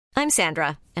I'm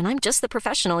Sandra, and I'm just the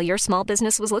professional your small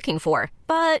business was looking for.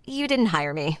 But you didn't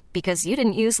hire me because you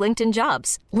didn't use LinkedIn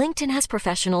Jobs. LinkedIn has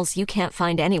professionals you can't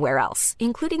find anywhere else,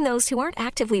 including those who aren't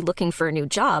actively looking for a new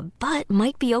job, but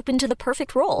might be open to the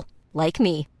perfect role, like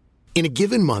me. In a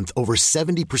given month, over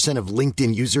 70% of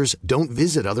LinkedIn users don't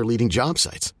visit other leading job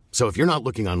sites. So if you're not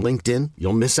looking on LinkedIn,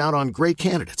 you'll miss out on great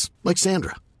candidates like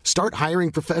Sandra. Start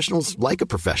hiring professionals like a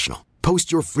professional.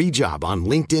 Post your free job on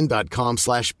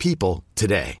linkedin.com/people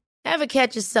today. Ever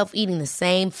catch yourself eating the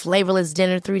same flavorless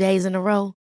dinner 3 days in a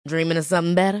row? Dreaming of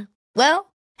something better?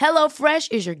 Well,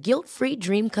 HelloFresh is your guilt-free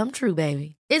dream come true,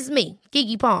 baby. It's me,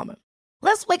 Keke Palmer.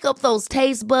 Let's wake up those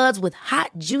taste buds with hot,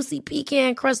 juicy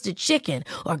pecan-crusted chicken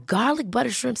or garlic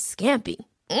butter shrimp scampi.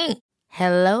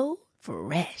 Hello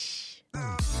Fresh.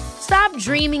 Stop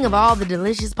dreaming of all the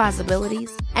delicious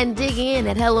possibilities and dig in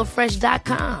at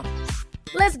HelloFresh.com.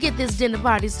 Let's get this dinner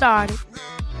party started.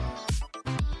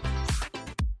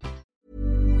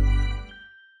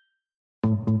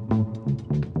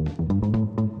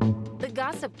 The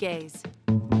Gossip Gaze.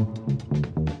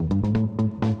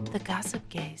 The Gossip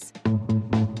Gaze.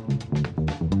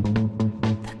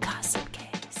 The Gossip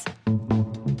Gaze.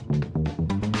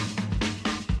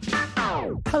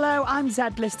 Hello, I'm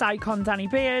Z-list icon Danny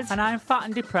Beard. And I'm fat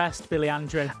and depressed, Billy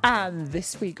Andrew. And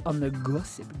this week on the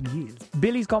Gossip Gaze,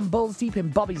 Billy's gone balls deep in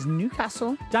Bobby's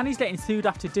Newcastle. Danny's getting sued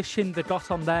after dishing the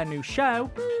goss on their new show.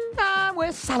 And we're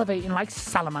salivating like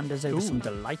salamanders over some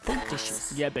delightful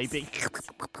dishes. Yeah, baby.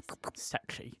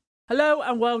 Sexy. Hello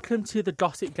and welcome to the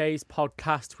Gossip Gaze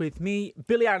podcast with me,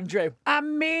 Billy Andrew.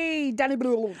 And me, Danny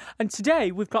Blue. And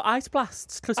today we've got ice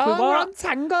blasts. Cause we're on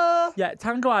Tango. Yeah,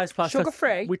 Tango ice blasts.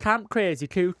 Sugar-free. We can't crazy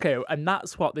cuckoo, and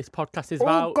that's what this podcast is Oh,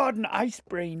 about. God, an ice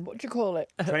brain. What do you call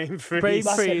it? Brain freeze. Brain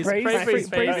That's it, freeze.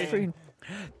 brain freeze.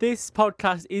 This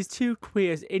podcast is two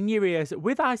queers in your ears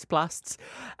with ice blasts,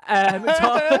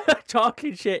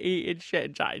 talking shit, eating shit,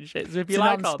 and chatting shit. So if you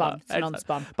like all that, it's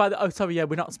non-spam.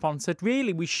 We're not sponsored.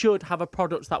 Really, we should have a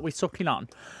product that we're sucking on.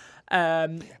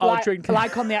 Drinking.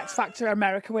 Like on the X Factor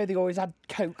America where they always had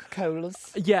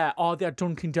Coca-Colas. Yeah, or they had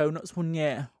Dunkin' Donuts one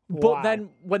year. Wow. But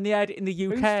then when they aired it in the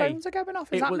UK... Whose phones are going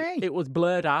off? Is that me? It was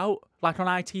blurred out. Like on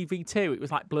ITV2, it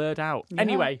was like blurred out. Yeah.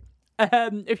 Anyway...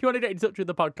 if you want to get in touch with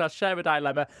the podcast, share a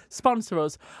dilemma, sponsor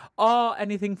us, or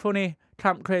anything funny,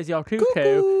 camp, crazy, or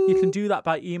cuckoo, you can do that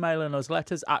by emailing us,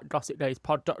 letters at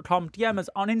gossipdayspod.com, DM us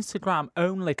on Instagram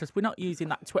only, because we're not using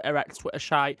that Twitter X, Twitter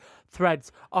shite,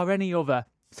 Threads, or any other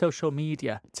social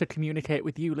media to communicate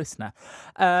with you, listener.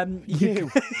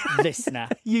 Listener.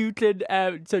 You can,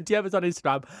 so DM us on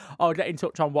Instagram, or get in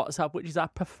touch on WhatsApp, which is our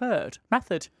preferred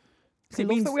method. I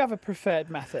love that we have a preferred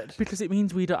method. Because it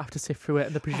means we don't have to sift through it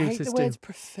and the producers I hate the do. words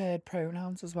preferred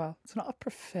pronouns as well. It's not a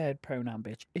preferred pronoun,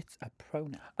 bitch. It's a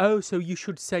pronoun. Oh, so you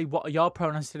should say what are your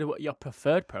pronouns instead of what are your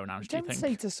preferred pronouns, do you Don't think?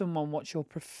 say to someone, what's your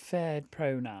preferred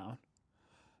pronoun?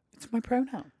 It's my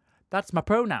pronoun. That's my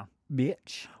pronoun.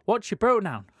 Bitch. What's your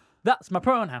pronoun? That's my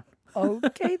pronoun.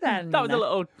 Okay, then. That was a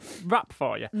little rap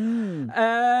for you.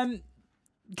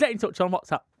 Get in touch on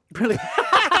WhatsApp. Brilliant.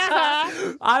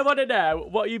 I want to know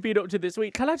what you've been up to this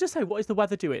week. Can I just say, what is the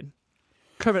weather doing?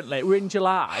 Currently, we're in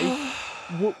July.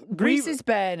 Greece is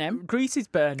burning. Greece is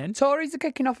burning. Tories are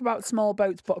kicking off about small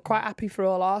boats, but are quite happy for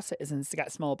all our citizens to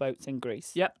get small boats in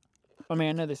Greece. Yep. I mean,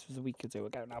 I know this was a week or two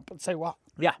ago now, but so what?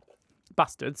 Yeah.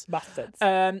 Bastards.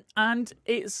 And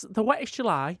it's the wettest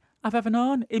July I've ever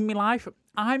known in my life.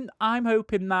 I'm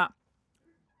hoping that,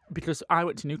 because I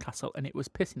went to Newcastle and it was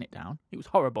pissing it down. It was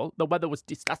horrible. The weather was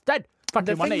disgusting.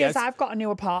 The thing is, I've got a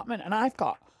new apartment and I've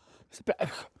got a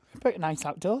bit of nice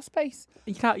outdoor space.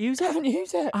 You can't use it? I can't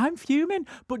use it. I'm fuming.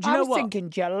 But do you know what? I was thinking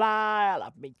July, I'll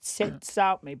have my tits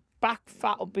out, my back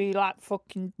fat will be like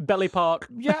fucking... belly pork.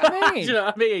 You know what I mean? Do you know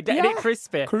what I mean? Getting it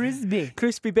crispy.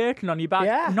 Crispy bacon on your back.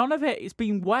 Yeah. None of it. It's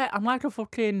been wet. I'm like a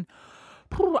fucking...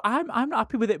 I'm not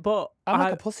happy with it, but... I'm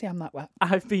like a pussy, I'm that wet.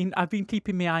 I've been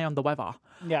keeping my eye on the weather.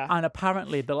 Yeah. And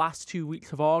apparently the last 2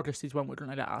 weeks of August is when we're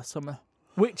going to get our summer.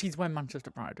 Which is when Manchester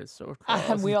Pride is, so of course.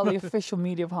 And we are the official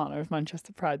media partner of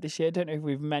Manchester Pride this year. Don't know if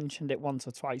we've mentioned it once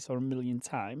or twice or a million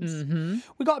times. Mm-hmm.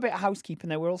 We got a bit of housekeeping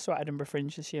though. We're also at Edinburgh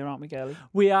Fringe this year, aren't we, girlie?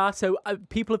 We are. So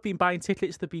people have been buying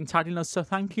tickets. They've been tagging us. So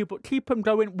thank you. But keep them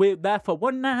going. We're there for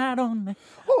one night only.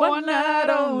 One night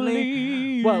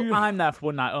only. Well, I'm there for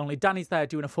one night only. Danny's there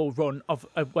doing a full run of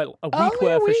a week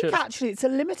worth of shows. Actually, it's a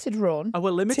limited run. Oh, a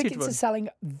limited Tickets run. are selling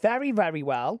very, very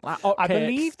well. I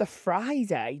believe the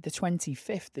Friday, the 25th,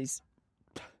 is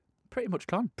pretty much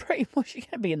gone. Pretty much, you're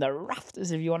going to be in the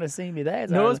rafters if you want to see me there.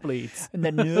 Nosebleeds. In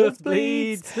the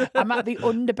nosebleeds. I'm at the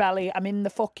underbelly. I'm in the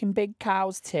fucking big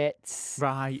cow's tits.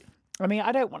 Right. I mean,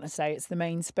 I don't want to say it's the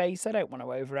main space. I don't want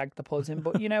to over-egg the pudding,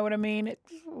 but you know what I mean?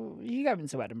 You go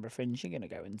into Edinburgh Fringe, you're going to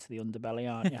go into the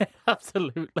underbelly, aren't you?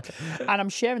 Absolutely. And I'm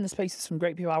sharing the space with some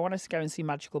great people. I want us to go and see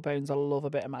Magical Bones. I love a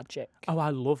bit of magic. Oh, I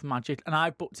love magic. And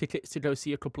I booked tickets to go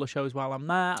see a couple of shows while I'm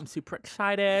there. I'm super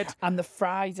excited. And the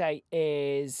Friday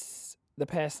is the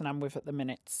person I'm with at the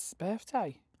minute's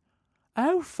birthday.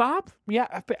 Oh, fab.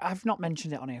 Yeah, I've not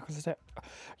mentioned it on here because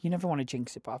you never want to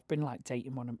jinx it, but I've been like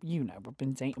dating I've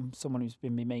been dating someone who's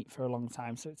been my mate for a long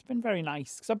time, so it's been very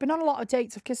nice. Because I've been on a lot of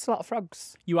dates, I've kissed a lot of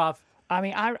frogs. You have? I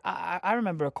mean, I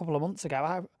remember a couple of months ago,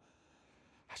 I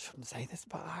shouldn't say this,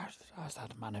 but I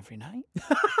had a man every night.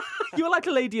 You were like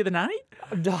a lady of the night?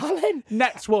 Darling.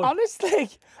 Next one. Honestly,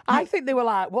 I think they were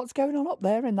like, what's going on up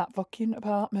there in that fucking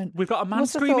apartment? We've got a man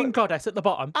Must have screaming thought- goddess at the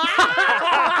bottom.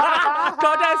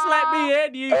 Goddess, let me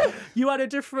in. You had a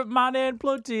different man in,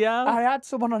 bloody hell. I had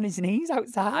someone on his knees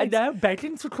outside. I know,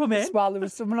 begging to come in. While there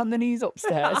was someone on the knees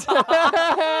upstairs.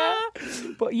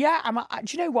 But yeah,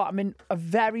 do you know what? I'm in a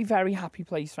very, very happy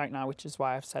place right now, which is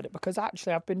why I've said it. Because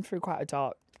actually, I've been through quite a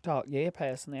dark year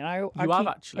personally. And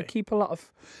I keep a lot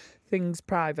of things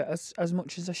private. As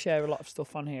much as I share a lot of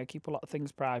stuff on here, I keep a lot of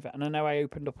things private. And I know I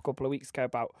opened up a couple of weeks ago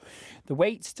about the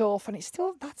weight stuff, and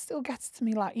that still gets to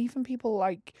me. Like, even people,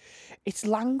 like, it's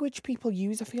language people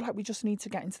use. I feel like we just need to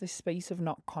get into this space of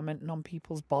not commenting on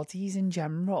people's bodies in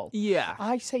general. Yeah.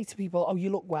 I say to people, oh, you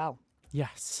look well.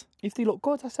 Yes. If they look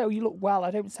good, I say, oh, you look well.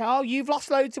 I don't say, oh, you've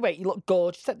lost loads of weight. You look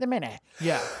gorgeous at the minute.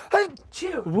 Yeah.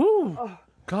 Achoo. Woo.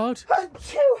 God.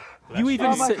 Achoo. You even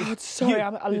Oh, my say- God, sorry. you-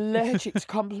 I'm allergic to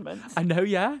compliments. I know,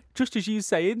 yeah. Just as you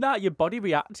saying that, your body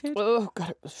reacted. Oh, God,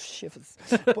 it was shivers.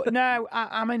 But no,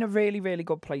 I'm in a really, really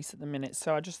good place at the minute.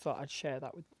 So I just thought I'd share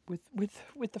that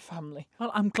with the family.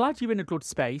 Well, I'm glad you're in a good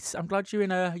space. I'm glad you're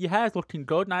your hair's looking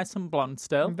good, nice and blonde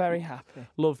still. I'm very happy.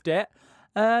 Loved it.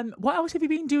 What else have you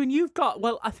been doing? You've got,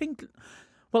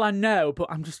 I know, but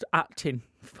I'm just acting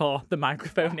for the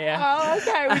microphone here. Oh,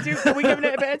 okay. Are we giving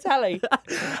it a bit of telly?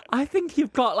 I think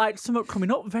you've got like something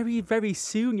coming up very, very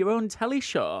soon, your own telly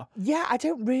show. Yeah, I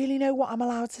don't really know what I'm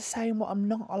allowed to say and what I'm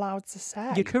not allowed to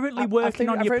say. You're currently working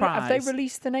on your prize. Have they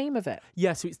released the name of it?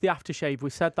 Yeah, so it's the aftershave.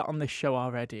 We said that on this show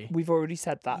already. We've already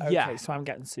said that. Okay, Yeah. so I'm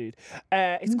getting sued.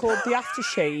 It's called The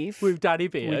Aftershave. With Danny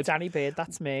Beard. With Danny Beard,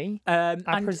 that's me.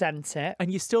 I present it.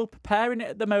 And you're still preparing it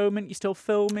at the moment. You're still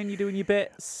filming. You're doing your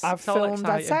bits. I'd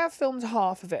say I've filmed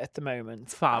half of it at the moment.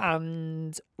 Fab.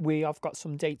 And we have got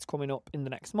some dates coming up in the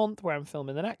next month where I'm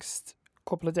filming the next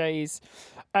couple of days.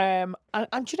 And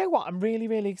do you know what? I'm really,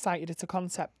 really excited. It's a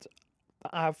concept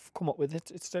that I've come up with.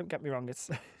 It's don't get me wrong, it's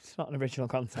not an original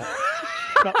concept.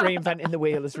 It's not reinventing the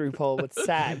wheel, as RuPaul would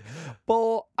say.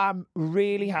 But I'm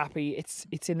really happy.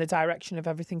 It's in the direction of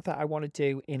everything that I want to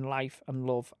do in life and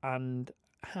love and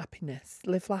happiness.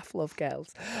 Live, laugh, love,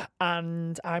 girls.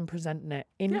 And I'm presenting it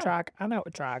in drag and out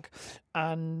of drag.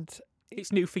 And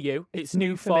it's new for you. It's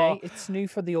new for me. It's new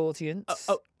for the audience.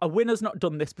 A winner's not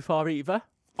done this before either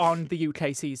on the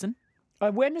UK season.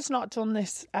 A winner's not done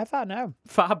this ever, no.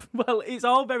 Fab. Well, it's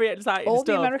all very exciting All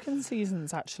stuff. the American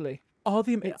seasons, actually.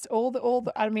 It's all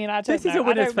the. I mean, I don't This know. is a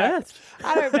winner's first.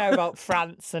 I don't know about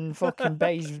France and fucking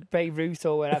Beirut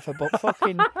or whatever, but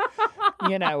fucking,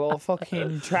 or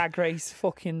fucking Drag Race,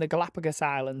 fucking the Galapagos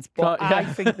Islands. But I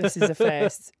think this is a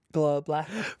first globally.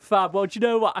 Fab. Well, do you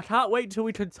know what? I can't wait till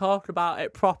we can talk about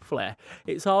it properly.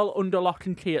 It's all under lock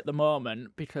and key at the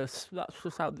moment because that's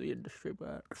just how the industry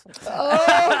works.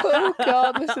 Oh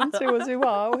God! Listen to us. Who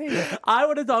are we? I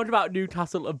want to talk about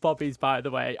Newcastle and Bobby's, by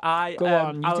the way. Go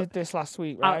on. You did this last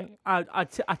week, right? I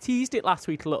teased it last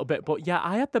week a little bit, but yeah,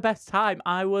 I had the best time.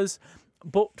 I was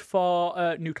booked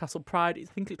for Newcastle Pride. I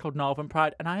think it's called Northern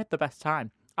Pride, and I had the best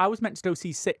time. I was meant to go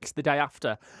see Six the day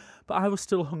after, but I was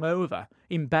still hungover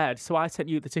in bed, so I sent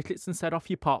you the tickets and said, off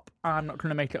you pop. I'm not going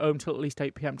to make it home till at least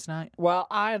 8 p.m. tonight. Well,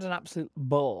 I had an absolute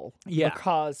ball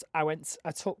because I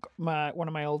took one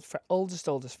of my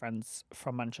oldest friends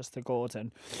from Manchester,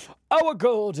 Gordon. Our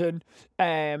Gordon.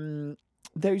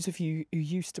 Those of you who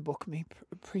used to book me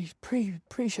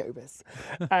pre-showbiz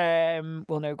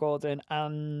will know Gordon,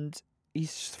 and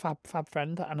he's just a fab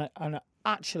friend, and I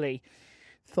actually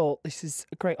thought this is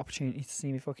a great opportunity to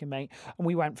see me fucking mate. And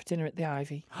we went for dinner at the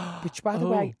Ivy, which, by the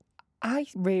way, I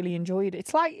really enjoyed it.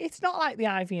 It's not like the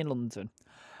Ivy in London.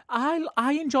 I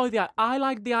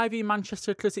like the Ivy in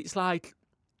Manchester because it's like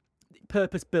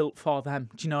purpose built for them.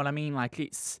 Do you know what I mean? Like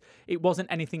it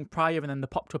wasn't anything prior, and then they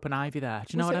popped up an Ivy there.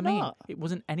 Do you know what I mean? It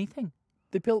wasn't anything.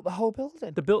 They built the whole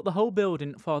building. They built the whole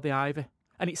building for the Ivy,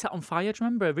 and it set on fire. Do you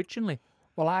remember originally?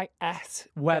 Well, I ate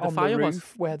where the on fire the was.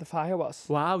 roof where the fire was.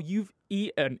 Wow,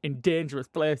 eaten in dangerous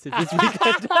places this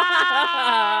weekend.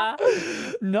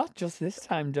 Not just this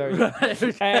time, Dory. And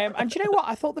do you know what?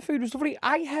 I thought the food was lovely.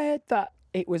 I heard that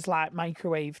it was like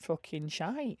microwaved fucking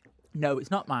shite. No,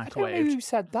 it's not I don't know microwaved. who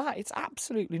said that. It's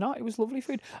absolutely not. It was lovely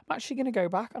food. I'm actually going to go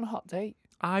back on a hot date.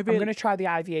 I'm going to try the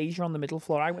Ivy Asia on the middle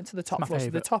floor. I went to the top floor. So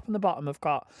the top and the bottom have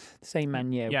got the same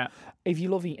menu. Yeah. If you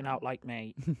love eating out like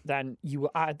me, then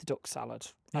I had the duck salad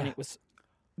and it was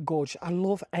gorgeous. I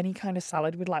love any kind of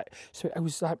salad with so I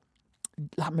was like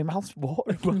my mouth's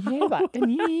watering. Can you hear that? Can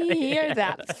you hear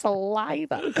that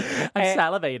saliva? I'm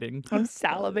salivating. I'm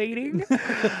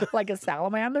salivating like a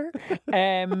salamander.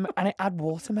 And it had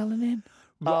watermelon in.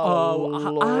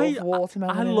 Oh, I love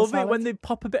watermelon. I in love a it salad. when they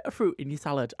pop a bit of fruit in your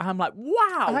salad. I'm like,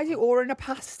 wow. I do, or in a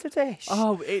pasta dish.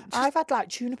 Oh, I've had like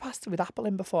tuna pasta with apple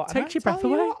in before. and Takes I your breath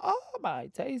tell you away. what, oh my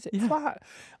days! It's like,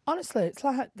 honestly, it's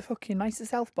like the fucking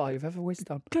nicest health bar you've ever whizzed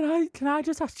on. Can I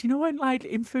just ask? Do you know when, like,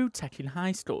 in food tech in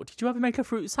high school, did you ever make a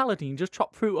fruit salad and you just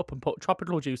chop fruit up and put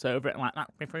tropical juice over it and like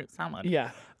that's my fruit salad? Yeah,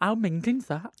 How minting's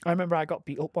that? I remember I got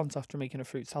beat up once after making a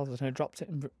fruit salad and I dropped it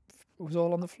and it was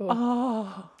all on the floor.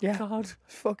 Oh, yeah, God.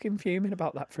 Fucking fuming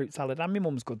about that fruit salad and my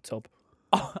mum's good tub.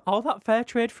 Oh, all that fair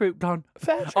trade fruit gone.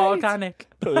 Fair trade. Organic.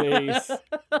 Please.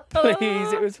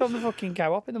 Please. It was from the fucking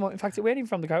co-op in the morning. In fact, it wasn't even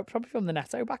from the co-op, probably from the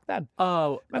Netto back then.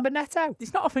 Oh. Remember Netto?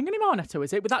 It's not a thing anymore, Netto,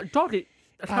 is it? With that dog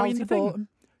carrying the Aldi bought thing. 'em.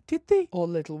 Did they? Or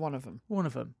Little, one of them. One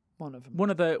of them. One of them. One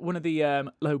of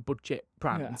the low budget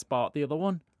brands bought the other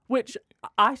one, which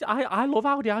I love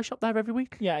Aldi. I shop there every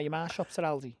week. Yeah, your ma shops at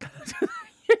Aldi.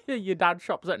 Your dad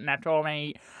shops at Netto,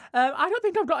 mate. I don't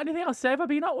think I've got anything else to say. Have I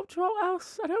been up to what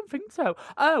else? I don't think so.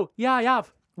 Oh, yeah, I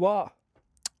have. What?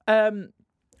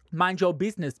 Mind your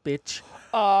business, bitch.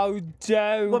 Oh,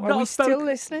 don't. We've Are not we spoke- still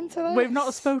listening to this? We've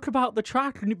not spoke about the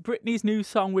track, Britney's new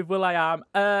song with Will I Am.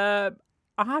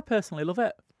 I personally love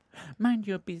it. Mind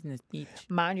your business, bitch.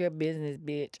 Mind your business,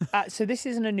 bitch. So this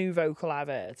isn't a new vocal I've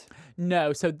heard.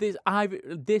 No, so this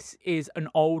is an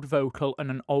old vocal and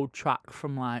an old track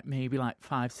from maybe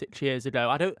 5-6 years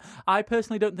ago. I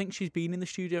personally don't think she's been in the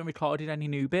studio and recorded any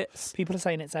new bits. People are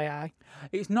saying it's AI.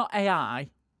 It's not AI.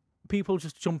 People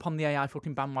just jump on the AI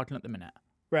fucking bandwagon at the minute.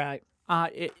 Right.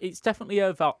 It's definitely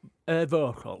a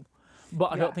vocal,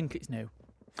 but I don't think it's new.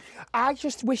 I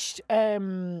just wished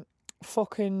fucking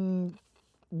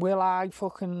Will I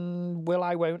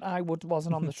Won't I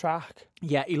wasn't on the track.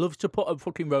 Yeah, he loves to put a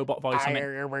fucking robot voice on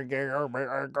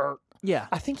it. Yeah.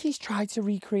 I think he's tried to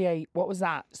recreate, what was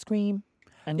that? Scream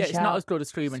and Yeah, Shout. it's not as good as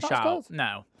Scream and It's not as Shout. good.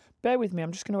 No. Bear with me,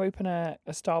 I'm just going to open a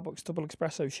Starbucks double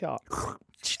espresso shot.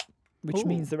 Which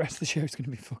means the rest of the show is going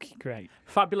to be fucking great.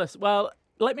 Fabulous. Well,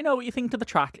 let me know what you think of the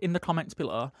track in the comments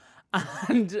below.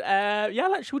 And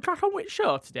should we crack on with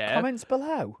show today? Comments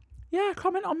below. Yeah,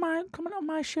 comment on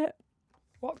my shit.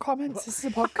 What comments? This is a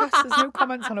podcast. There's no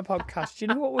comments on a podcast. Do you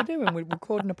know what we're doing? We're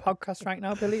recording a podcast right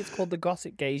now, Billy. It's called The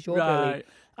Gossip Gaze. You're Billy. Right.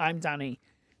 I'm Danny.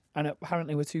 And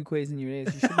apparently we're two queers in your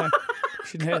ears. You should know, you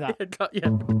should know that. Got you.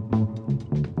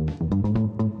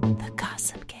 The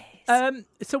Gossip Gaze.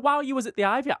 So while you was at the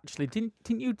Ivy, actually, didn't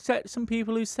you set some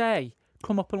people who say,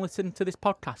 come up and listen to this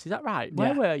podcast? Is that right? Where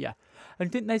Yeah. were you? And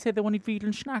didn't they say they wanted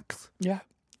vegan snacks? Yeah.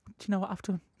 Do you know what I've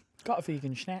done? Got a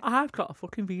vegan snack. I've got a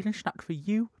fucking vegan snack for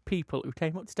you people who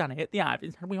came up to Danny at the Ivy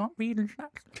and said, we want vegan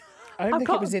snacks. I don't I've think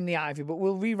got it was in the Ivy, but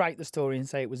we'll rewrite the story and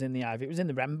say it was in the Ivy. It was in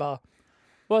the Rem Bar.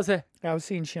 Was it? I was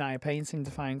seeing Shania Payne sing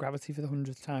Defying Gravity for the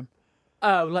 100th time.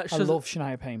 Oh, let's I just... love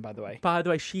Shania Payne, by the way. By the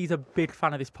way, she's a big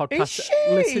fan of this podcast. Is she?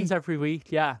 Listens every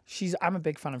week, yeah. I'm a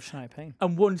big fan of Shania Payne.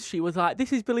 And once she was like,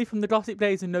 this is Billy from the Gossip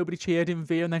Days, and nobody cheered in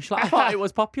view. And then she's like, I thought it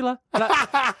was popular. And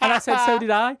I said, so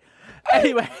did I.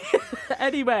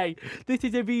 Anyway, this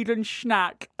is a vegan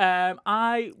snack.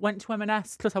 I went to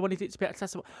M&S because I wanted it to be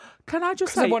accessible. Can I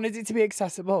just say... I wanted it to be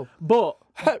accessible. But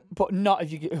not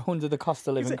if you get under the cost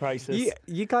of living crisis.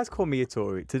 You guys call me a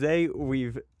Tory. Today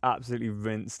we've absolutely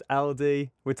rinsed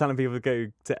Aldi. We're telling people to go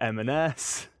to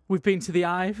M&S. we've been to the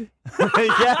Ivy.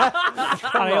 Yeah.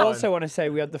 And I also want to say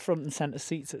we had the front and centre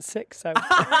seats at 6, so...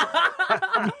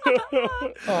 I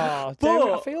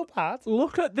feel bad.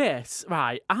 Look at this,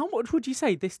 right? How much would you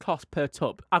say this cost per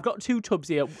tub? I've got 2 tubs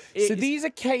here. So It's these are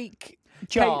cake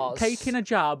jars. Cake in a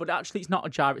jar, but actually it's not a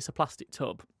jar, it's a plastic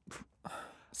tub.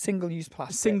 Single-use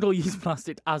plastic. Single-use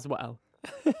plastic as well.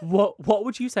 What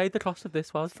would you say the cost of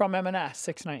this was? From M&S,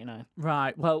 $6.99.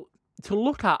 Right, well, to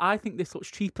look at, I think this looks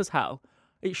cheap as hell.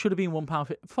 It should have been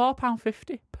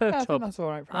 £4.50 per Yeah, I tub. think that's all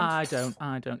right price.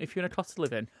 I don't. If you're in a cost of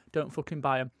living, don't fucking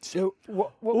buy them. So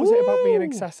what was it about being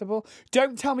accessible?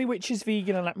 Don't tell me which is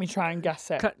vegan and let me try and guess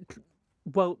it.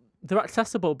 Well, they're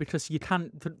accessible because you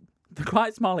can. They're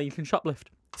quite small and you can shoplift.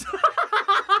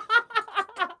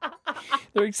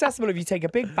 They're accessible if you take a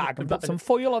big bag and put some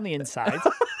foil on the inside.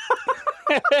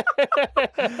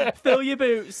 Fill your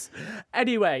boots.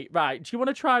 Anyway, right. Do you want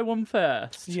to try one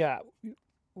first? Yeah.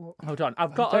 Hold on. I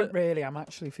don't really. I'm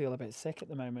actually feel a bit sick at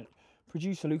the moment.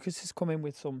 Producer Lucas has come in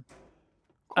with some.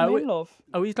 Come in, love.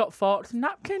 Oh, he's got forks and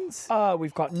napkins. Oh,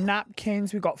 we've got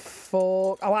napkins. We've got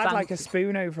fork. Oh, I'd like a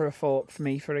spoon over a fork for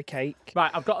me for a cake. Right,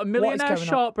 I've got a millionaire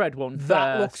shortbread one first.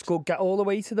 That looks good. Get all the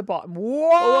way to the bottom.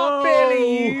 What,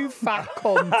 Billy, you fat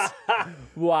cunt.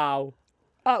 Wow.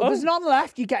 There's none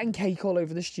left. You're getting cake all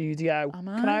over the studio. Can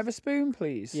I have a spoon,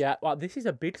 please? Yeah, well, this is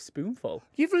a big spoonful.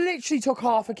 You've literally took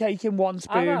half a cake in one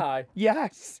spoon. Have I?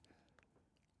 Yes.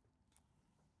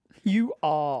 You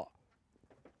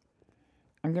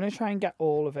I'm going to try and get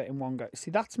all of it in one go.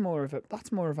 See, that's more of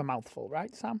a mouthful,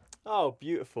 right, Sam? Oh,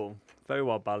 beautiful. Very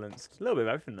well balanced. A little bit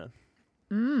of everything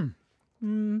there.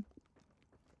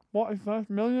 What is that?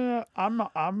 Millionaire? I'm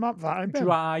not vibing.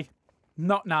 Dry.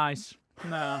 Not nice.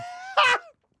 No.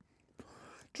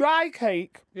 Dry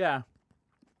cake. Yeah.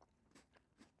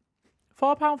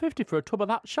 £4.50 for a tub of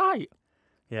that shite.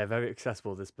 Yeah, very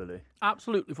accessible, this, Billy.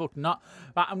 Absolutely fucking not.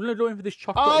 Right, I'm going to go in for this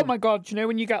chocolate. Oh, my God. Do you know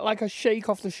when you get like a shake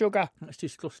off the sugar? That's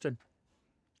disgusting.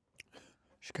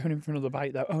 She's going in for another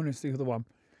bite, though. Oh, no, it's the other one.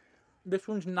 This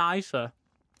one's nicer.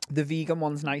 The vegan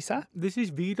one's nicer. This is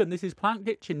vegan. This is Plant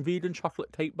Kitchen vegan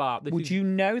chocolate cake bar. Would you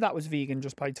know that was vegan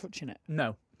just by touching it?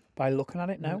 No. By looking at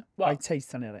it? No. By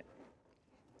tasting it?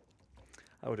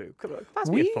 I would do.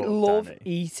 We love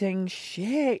eating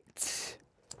shit.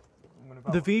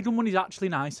 The vegan one is actually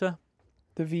nicer.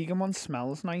 The vegan one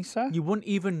smells nicer. You wouldn't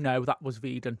even know that was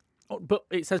vegan. But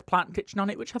it says Plant Kitchen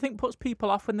on it, which I think puts people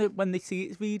off when they see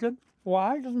it's vegan.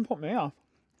 Why? It doesn't put me off.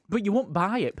 But you won't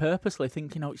buy it purposely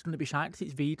thinking, oh, it's going to be shite because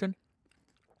it's vegan.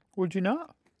 Would you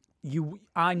not?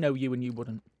 I know you and you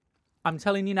wouldn't. I'm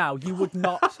telling you now, you would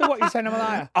not. So what, you're saying I'm a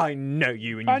liar? I know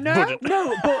you and you wouldn't.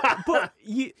 No, but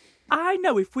you... I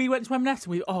know if we went to M&S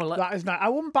and that is nice. I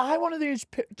wouldn't buy one of these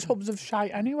tubs of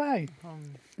shite anyway.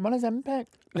 One is M-Pick.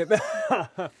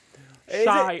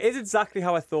 It's exactly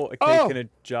how I thought a cake in a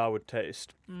jar would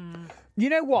taste. You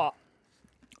know what?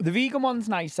 The vegan one's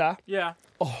nicer. Yeah.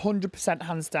 100%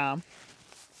 hands down.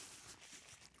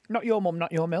 Not your mum,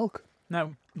 not your milk.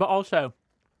 No, but also,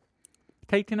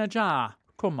 cake in a jar.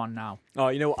 Come on now. Oh,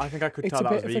 you know what? I think I could tell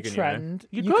that was vegan. It's a bit of a trend.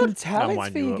 You can could tell it's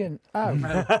vegan. Oh.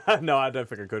 No, I don't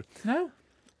think I could. No.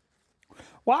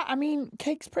 Well, I mean,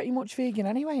 cake's pretty much vegan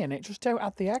anyway, innit? Just don't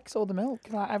add the eggs or the milk.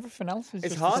 Like everything else is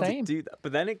it's just hard the same. to do that,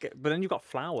 but then you've got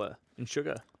flour and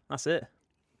sugar. That's it.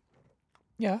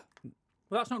 Yeah.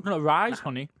 Well, that's not going to rise,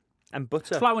 honey. And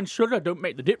butter. Flour and sugar don't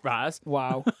make the dip rise.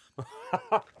 Wow.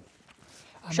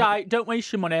 Shite, don't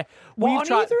waste your money.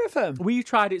 What, on either of them? We've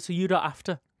tried it so you don't have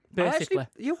to, basically.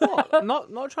 Actually, you know what?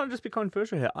 not trying to just be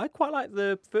controversial here. I quite like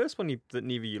the first one that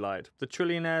neither you liked. The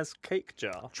Trillionaire's cake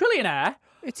jar. Trillionaire?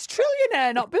 It's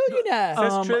trillionaire, not billionaire. It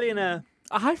says Trillionaire.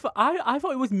 I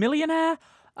thought it was millionaire.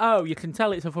 Oh, you can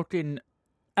tell it's a fucking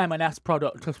M&S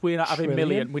product because we're not having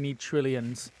million. We need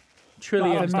trillions.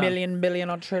 Trillions. Not a million, billion,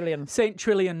 or trillion. Saint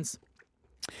Trillions.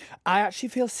 I actually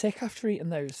feel sick after eating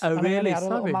those. Oh, really? I only had a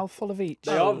Sorry. little mouthful of each.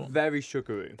 They are very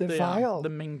sugary. They're vile. The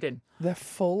minging. They're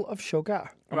full of sugar.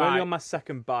 I'm only on my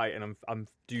second bite, and I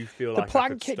do feel the like Plant I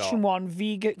could Kitchen stop. one,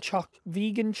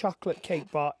 vegan chocolate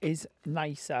cake bar, is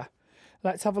nicer.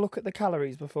 Let's have a look at the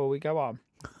calories before we go on.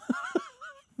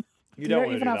 You don't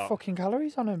want even to have do that. fucking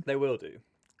calories on them. They will do.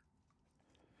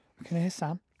 I can hear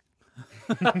Sam.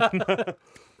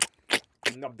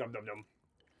 Nom, nom, nom, nom.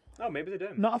 Oh, maybe they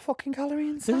don't. Not a fucking calorie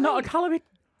inside. There's not a calorie.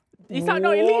 Is that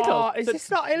not illegal? Is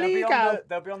this not They'll illegal?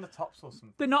 They'll be on the tops or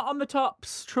something. They're not on the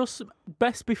tops. Trust me.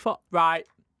 Best before. Right.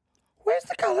 Where's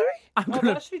the calorie? No,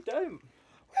 they actually don't.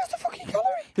 Where's the fucking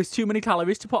calorie? There's too many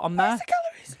calories to put on there. Where's the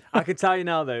calories? I can tell you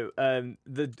now, though,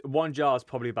 the one jar is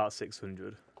probably about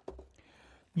 600.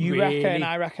 You Really? reckon?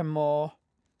 I reckon more.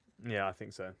 Yeah, I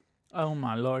think so. Oh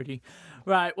my lordy.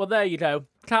 Right, well there you go.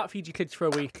 Can't feed your kids for a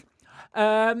week.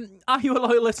 Are you a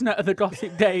loyal listener of the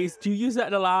Gossip Days? Do you use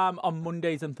an alarm on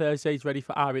Mondays and Thursdays ready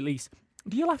for our release?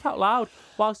 Do you laugh out loud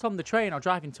whilst on the train or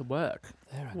driving to work?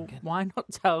 Why not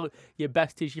tell your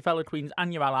besties, your fellow queens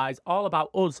and your allies all about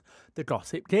us, the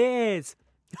Gossip Gays?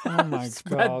 Oh my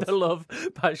Spread God. the love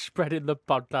by spreading the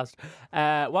podcast.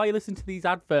 While you listen to these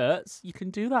adverts, you can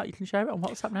do that. You can share it on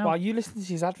WhatsApp now. While you listen to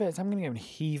these adverts, I'm going to go and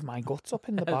heave my guts up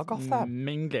in the bog off them.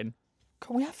 Minging.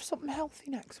 Can we have something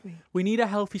healthy next week? We need a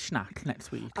healthy snack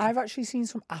next week. I've actually seen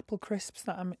some apple crisps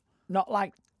that I'm not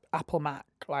like Apple Mac,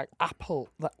 like apple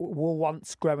that were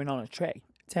once growing on a tree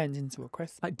turns into a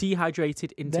crisp. Like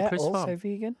dehydrated into They're crisp also form.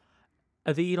 vegan.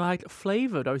 Are they like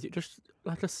flavoured or is it just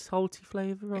like a salty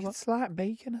flavour? Or what? It's like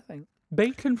bacon, I think.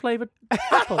 Bacon flavoured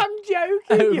apple. I'm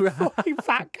joking, you fucking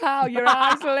fat cow. Your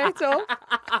eyes are lit up.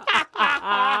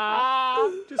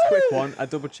 Just quick one. I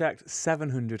double checked.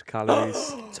 700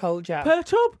 calories. Told you. Per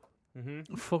tub?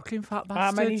 Fucking fat bastards.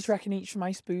 How many do you reckon each of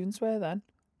my spoons were then?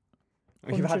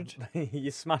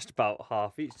 You smashed about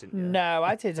half each, didn't you? No,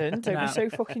 I didn't. Don't No. be so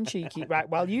fucking cheeky. Right,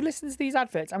 while you listen to these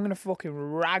adverts, I'm going to fucking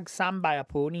rag Sam by a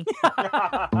pony.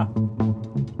 The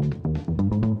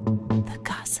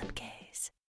Gossip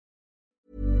Gaze.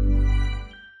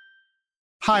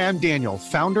 Hi, I'm Daniel,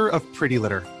 founder of Pretty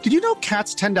Litter. Did you know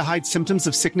cats tend to hide symptoms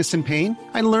of sickness and pain?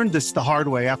 I learned this the hard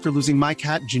way after losing my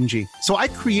cat, Gingy. So I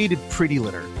created Pretty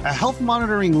Litter, a health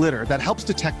monitoring litter that helps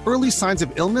detect early signs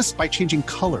of illness by changing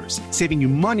colors, saving you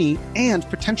money and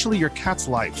potentially your cat's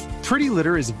life. Pretty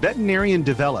Litter is veterinarian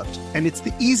developed, and it's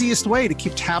the easiest way to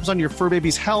keep tabs on your fur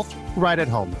baby's health right at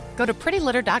home. Go to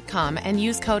prettylitter.com and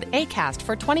use code ACAST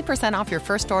for 20% off your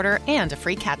first order and a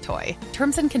free cat toy.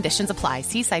 Terms and conditions apply.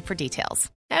 See site for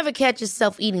details. Ever catch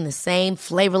yourself eating the same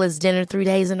flavorless dinner 3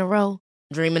 days in a row?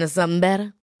 Dreaming of something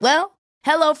better? Well,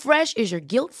 HelloFresh is your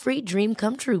guilt-free dream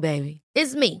come true, baby.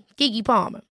 It's me, Keke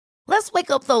Palmer. Let's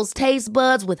wake up those taste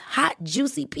buds with hot,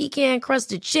 juicy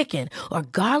pecan-crusted chicken or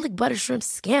garlic butter shrimp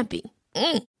scampi.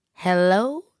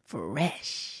 Hello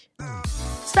Fresh.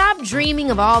 Stop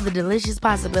dreaming of all the delicious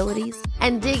possibilities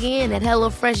and dig in at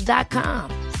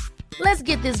HelloFresh.com. Let's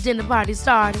get this dinner party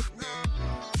started.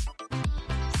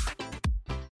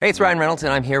 Hey, it's Ryan Reynolds,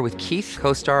 and I'm here with Keith,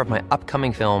 co-star of my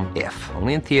upcoming film, If,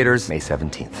 only in theaters May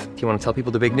 17th. Do you want to tell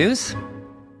people the big news?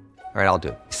 All right, I'll do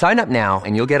it. Sign up now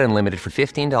and you'll get unlimited for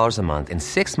 $15 a month and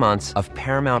 6 months of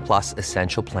Paramount Plus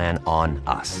Essential Plan on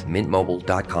us.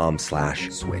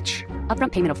 MintMobile.com/switch.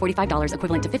 Upfront payment of $45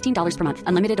 equivalent to $15 per month.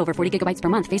 Unlimited over 40 gigabytes per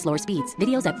month. Face lower speeds.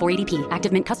 Videos at 480p.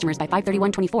 Active Mint customers by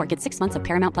 531.24 get 6 months of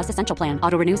Paramount Plus Essential Plan.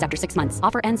 Auto renews after 6 months.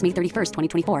 Offer ends May 31st,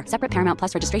 2024. Separate Paramount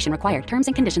Plus registration required. Terms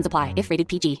and conditions apply if rated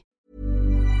PG.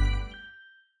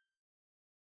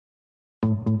 The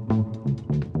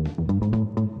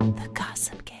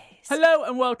Gossip Gaze. Hello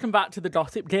and welcome back to the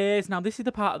Gossip Gaze. Now, this is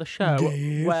the part of the show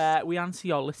where we answer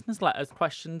your listeners' letters,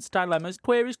 questions, dilemmas,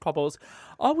 queries, troubles,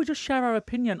 or we just share our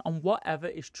opinion on whatever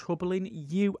is troubling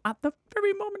you at the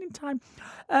very moment in time.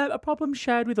 A problem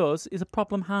shared with us is a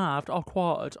problem halved or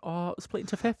quartered or split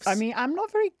into fifths. I mean, I'm not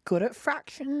very good at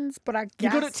fractions, but I guess...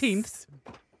 You're good at tenths.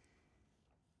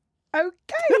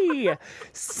 Okay.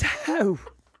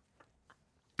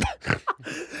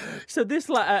 So this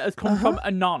letter has come from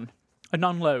a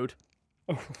non-load.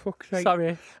 Oh, for fuck's sake.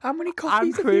 Sorry. How many I'm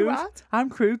coffees have you crude. had? I'm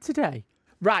crude today.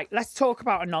 Right, let's talk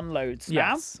about a non-loads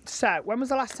now. Yes. So, when was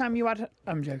the last time you had...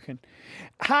 I'm joking.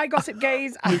 Hi, Gossip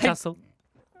Gaze. Newcastle.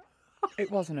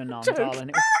 It wasn't a non, darling.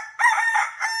 It was...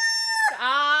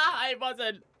 It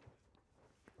wasn't.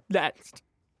 Next.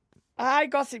 Hi,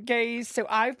 Gossip Gaze. So,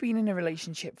 I've been in a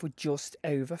relationship for just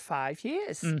over 5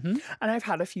 years. Mm-hmm. And I've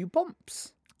had a few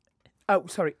bumps. Oh,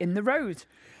 sorry, in the road.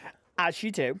 As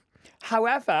you do.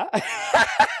 However...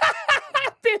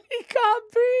 Billy can't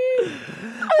breathe.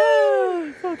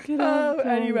 Oh, fucking hell.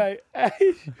 Anyway.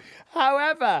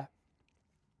 However,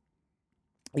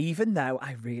 even though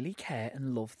I really care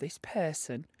and love this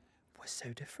person, we're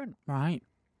so different. Right.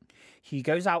 He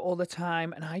goes out all the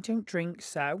time and I don't drink,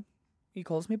 so he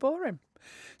calls me boring.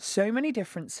 So many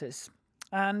differences.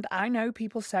 And I know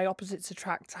people say opposites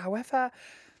attract. However,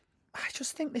 I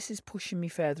just think this is pushing me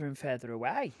further and further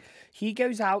away. He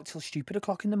goes out till stupid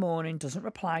o'clock in the morning, doesn't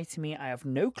reply to me. I have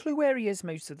no clue where he is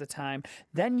most of the time,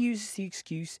 then uses the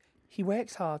excuse he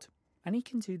works hard. And he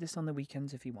can do this on the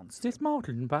weekends if he wants to. Is this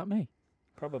modelling about me?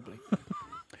 Probably.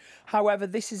 However,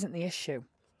 this isn't the issue.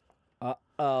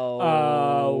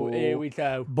 Oh, here we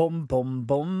go. Bum, bum,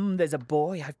 bum. There's a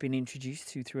boy I've been introduced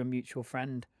to through a mutual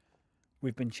friend.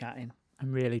 We've been chatting.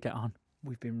 And really get on.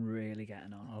 We've been really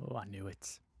getting on. Oh, I knew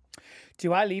it.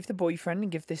 Do I leave the boyfriend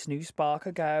and give this new spark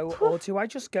a go? Or do I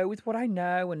just go with what I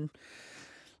know and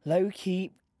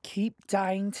low-key keep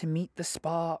dying to meet the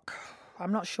spark?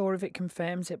 I'm not sure if it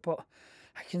confirms it, but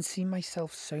I can see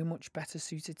myself so much better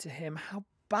suited to him. How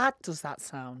bad does that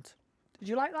sound? Did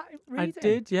you like that reading? I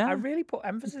did, yeah. I really put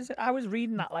emphasis in. I was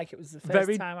reading that like it was the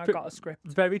first time I got a script.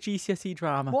 Very GCSE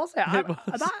drama. Was it? It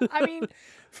was. I mean,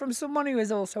 from someone who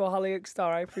is also a Hollywood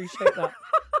star, I appreciate that.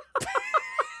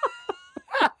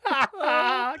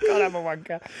 God, I'm a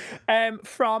wanker.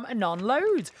 From a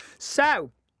non-load.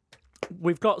 So,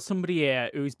 we've got somebody here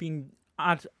who's been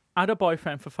had a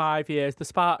boyfriend for 5 years. The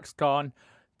spark's gone.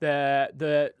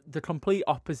 The complete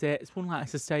opposite. One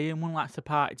likes to stay in, one likes to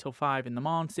party till 5 in the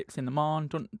morning, 6 in the morning.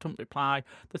 Don't reply.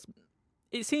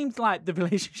 It seems like the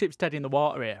relationship's dead in the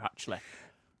water here. Actually,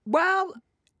 well,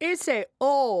 is it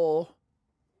or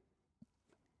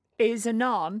is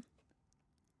Anon...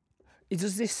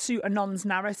 Does this suit Anon's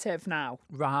narrative now?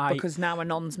 Right. Because now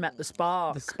Anon's met the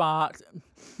spark. The spark.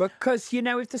 Because,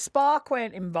 if the spark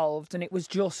weren't involved and it was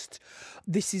just,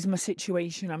 this is my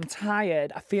situation, I'm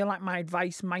tired, I feel like my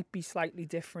advice might be slightly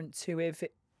different to if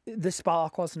the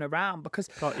spark wasn't around. Because,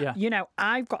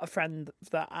 I've got a friend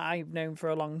that I've known for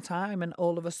a long time and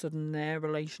all of a sudden their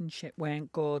relationship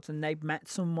weren't good and they'd met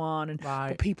someone and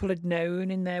but people had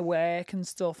known in their work and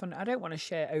stuff. And I don't want to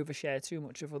overshare too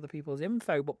much of other people's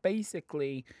info, but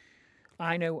basically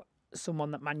I know someone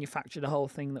that manufactured a whole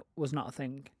thing that was not a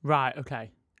thing. Right,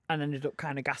 okay. And ended up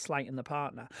kind of gaslighting the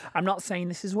partner. I'm not saying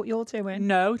this is what you're doing.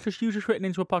 No, because you just written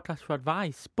into a podcast for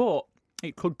advice, but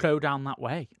it could go down that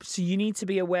way. So you need to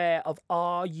be aware of,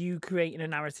 are you creating a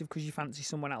narrative because you fancy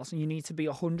someone else? And you need to be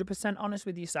 100% honest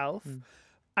with yourself.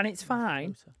 And it's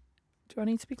fine. Closer. Do I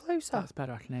need to be closer? That's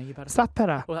better. I can hear you better. Is that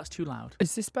better? Well, that's too loud.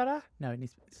 Is this better? No, it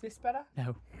needs... Is this better?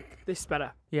 No. This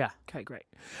better? Yeah. Okay, great.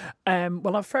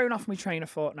 Well, I've thrown off my train of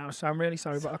thought now, so I'm really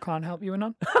sorry, but I can't help you,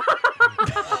 Anon.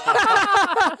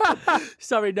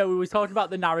 Sorry, no, we were talking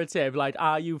about the narrative. Like,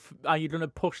 are you going to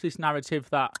push this narrative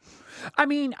that... I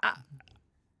mean...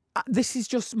 this is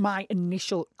just my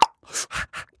initial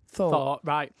thought.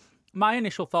 Right. My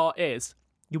initial thought is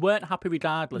you weren't happy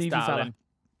regardless, Leave your darling. fella.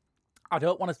 I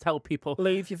don't want to tell people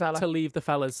Leave your fella. to leave the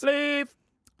fellas. Leave.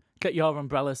 Get your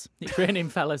umbrellas. It's raining,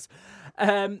 fellas.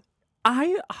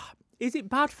 Is it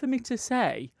bad for me to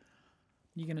say?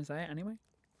 You're going to say it anyway?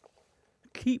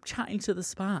 Keep chatting to the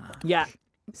spark. Yeah.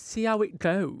 See how it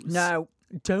goes. No.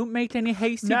 Don't make any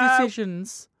hasty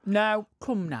decisions. No.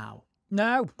 Come now.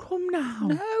 No. Come now.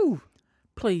 No.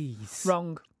 Please.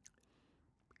 Wrong.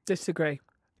 Disagree.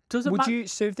 Doesn't would you?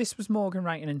 So if this was Morgan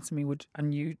writing into me,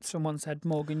 someone said,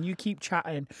 Morgan, you keep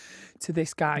chatting to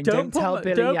this guy and don't tell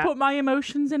Billy. Don't put my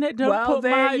emotions in it. Don't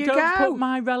put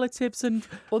my relatives and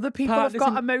other people have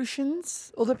got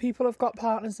emotions. Other people have got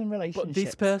partners and relationships. But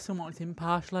this person wants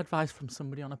impartial advice from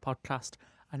somebody on a podcast,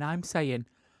 and I'm saying,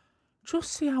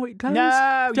 just see how it goes.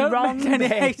 No, don't you're wrong. Make any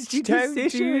hasty don't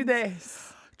decisions. do this.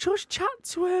 Just chat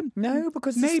to him. No,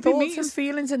 because maybe there's thoughts and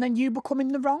feelings, and then you become in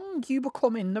the wrong.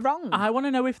 I want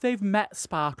to know if they've met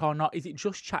Spark or not. Is it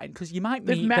just chatting? Because you might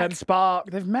meet They've met them. Spark.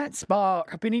 They've met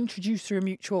Spark. I've been introduced through a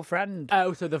mutual friend.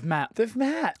 Oh, so they've met. They've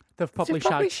met. They've probably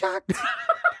shagged.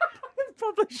 They've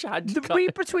probably shagged.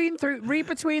 Read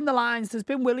between the lines. There's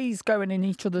been willies going in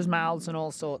each other's mouths and all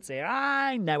sorts here.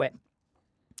 I know it.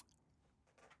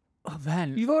 Oh,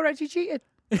 then you've already cheated.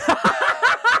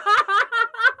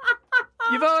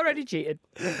 You've already cheated.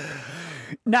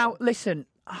 Now, listen,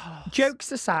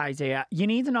 jokes aside here, you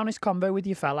need an honest convo with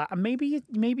your fella, and maybe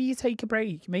you take a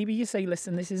break. Maybe you say,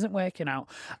 listen, this isn't working out.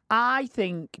 I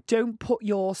think don't put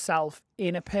yourself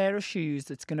in a pair of shoes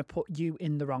that's going to put you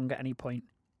in the wrong at any point.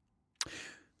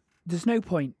 There's no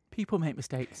point. People make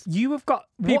mistakes. You have got...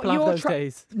 People have those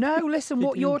days. No, listen,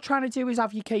 what you're trying to do is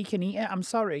have your cake and eat it. I'm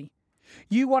sorry.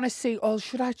 You want to see,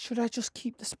 should I just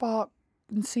keep the spark?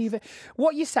 And see if it...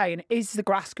 What you're saying is the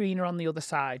grass greener on the other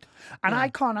side, and I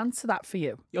can't answer that for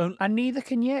you, and neither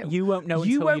can you. You won't know.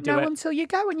 Until you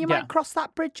go, and you might cross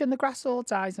that bridge and the grass all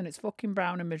dies and it's fucking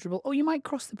brown and miserable, or you might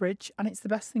cross the bridge and it's the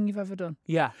best thing you've ever done.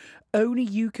 Yeah. Only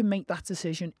you can make that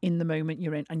decision in the moment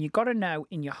you're in, and you got to know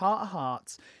in your heart of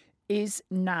hearts, is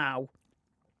now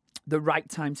the right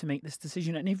time to make this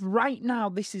decision? And if right now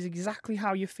this is exactly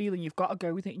how you're feeling, you've got to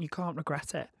go with it and you can't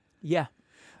regret it. Yeah.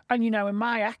 And, and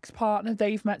my ex-partner,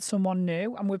 they've met someone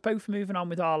new and we're both moving on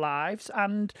with our lives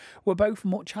and we're both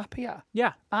much happier.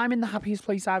 Yeah. I'm in the happiest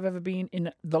place I've ever been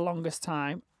in the longest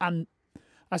time, and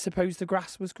I suppose the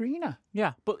grass was greener.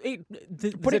 Yeah, but it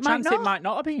might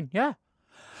not have been, yeah.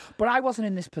 But I wasn't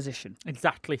in this position.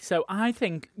 Exactly. So I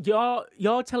think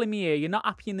you're telling me here you're not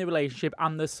happy in the relationship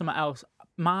and there's something else.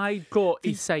 My gut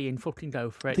is saying fucking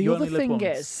go for it. The other thing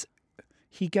is,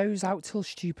 he goes out till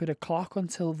stupid o'clock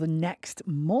until the next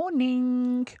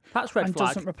morning. That's red flag. And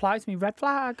doesn't reply to me. Red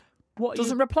flag. What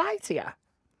doesn't reply to you?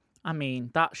 I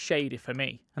mean, that's shady for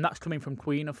me. And that's coming from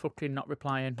Queen of fucking not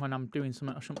replying when I'm doing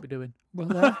something I shouldn't be doing.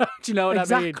 Well, do you know what I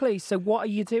mean? Exactly. So what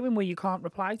are you doing where you can't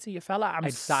reply to your fella?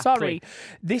 I'm sorry.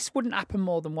 This wouldn't happen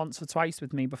more than once or twice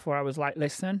with me before I was like,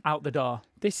 listen. Out the door.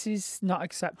 This is not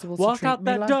acceptable Walk to treat out me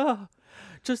that like. door.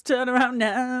 Just turn around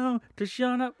now. Cause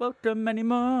you're not welcome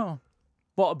anymore.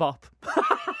 What a bop.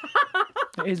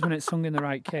 It is when it's sung in the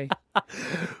right key.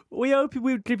 We hope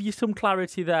we'll give you some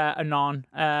clarity there, Anon.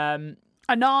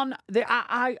 Anon,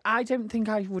 I don't think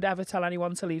I would ever tell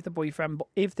anyone to leave the boyfriend, but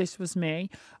if this was me,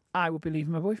 I would be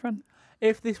leaving my boyfriend.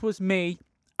 If this was me,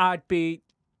 I'd be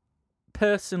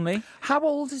personally. How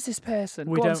old is this person?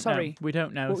 We Go on, don't sorry. know. We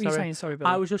don't know. What were you saying? Sorry, Billy.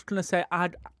 I was just going to say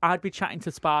I'd be chatting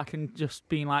to Spark and just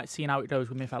being like, seeing how it goes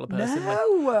with my fella personally.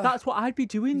 No! That's what I'd be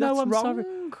doing, That's though. I'm wrong. sorry.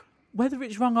 Whether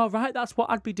it's wrong or right, that's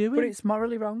what I'd be doing. But it's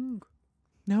morally wrong.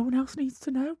 No one else needs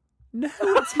to know. No,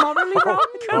 it's morally wrong.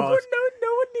 No one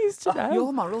needs to know.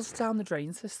 Your morals down the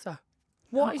drain, sister.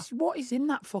 What is in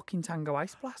that fucking Tango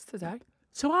Ice Blast today?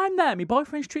 So I'm there, my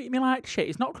boyfriend's treating me like shit.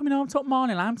 He's not coming home till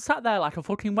morning. I'm sat there like a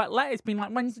fucking wet lettuce, being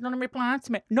like, when's he going to reply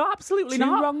to me? No, absolutely Two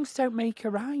not. wrongs don't make a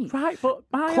right. Right, but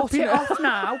my Cut opinion... it off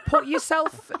now.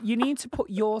 You need to put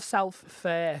yourself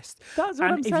first. That's what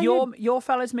and I'm if saying. your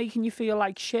fella's making you feel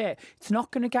like shit, it's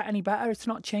not going to get any better. It's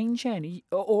not changing.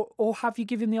 Or have you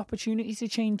given the opportunity to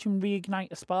change and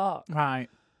reignite a spark? Right.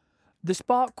 The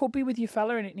spark could be with your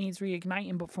fella and it needs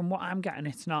reigniting, but from what I'm getting,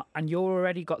 it's not. And you're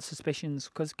already got suspicions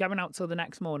because going out till the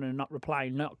next morning and not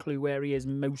replying, not a clue where he is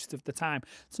most of the time.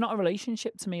 It's not a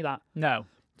relationship to me, that. No.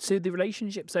 So the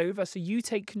relationship's over. So you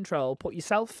take control, put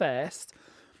yourself first,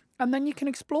 and then you can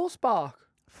explore spark.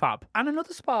 Fab. And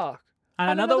another spark.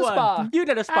 And another one. Spark. You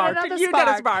did a spark. And And you did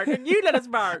a spark. And you did a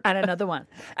spark. And another one.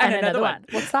 And another one.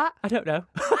 What's that? I don't know.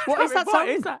 What is that song? What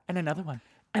is that? And another one.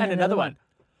 And another one.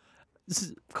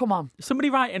 Come on. Somebody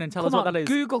write in and tell us what that is.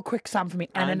 Google quick sound for me.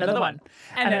 And another one.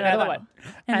 And another one.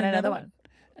 And another one.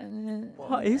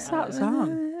 What is that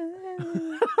sound?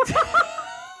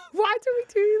 Why do we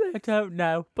do I don't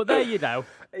know. But there you go.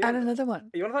 And another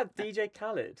one. Are you on about DJ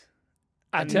Khaled?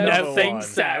 I Another don't think one.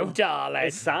 so, darling.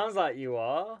 It sounds like you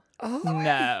are. Oh.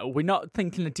 No, we're not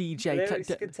thinking of DJ. Lyrics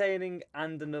containing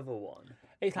and another one.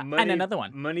 It's like, and another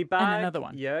one. Money bag. And another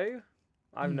one. Yo.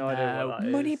 I have no idea what that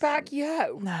is. Money bag,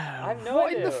 yo. No. I have no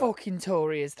What idea. in the fucking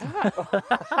Tory is that?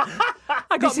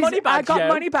 I got money bags, I got yo.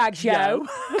 money bags, yo.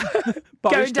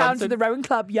 Boris Going down Johnson. to the rowing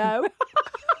club, yo.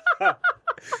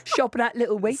 Shopping at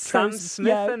Little Waitrose, Sam Smith,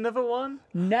 yo. another one.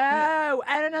 No,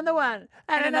 and another one,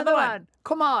 and another one.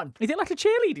 Come on. Is it like a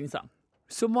cheerleading song?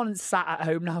 Someone sat at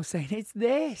home now saying, it's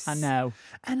this. I know.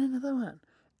 And another one.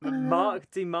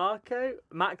 Mac DeMarco?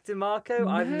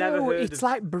 I've never No, heard of. it's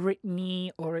like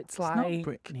Britney, or it's like... Not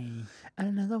Britney. And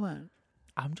another one.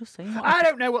 I'm just saying. I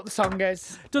don't know what the song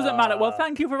is. Doesn't matter. Well,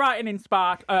 thank you for writing in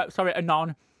Spark. Sorry,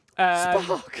 Anon.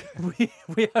 Spark.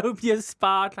 We hope your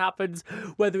spark happens,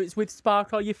 whether it's with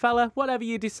Spark or your fella, whatever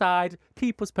you decide.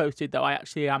 Keep us posted, though. I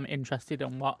actually am interested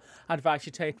in what advice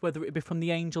you take, whether it be from the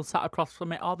angel sat across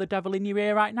from it or the devil in your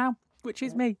ear right now, which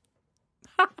is me.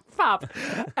 Fab.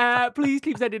 Please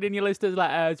keep sending in your listeners'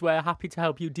 letters. We're happy to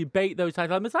help you debate those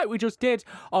dilemmas like we just did,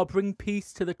 or bring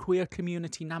peace to the queer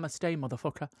community. Namaste,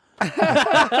 motherfucker.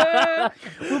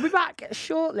 We'll be back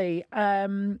shortly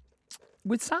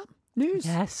with Sam. News.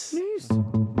 Yes. News. The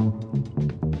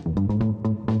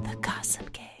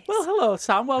Gossip Case. Well, hello,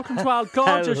 Sam. Welcome to our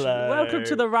gorgeous... Hello. Welcome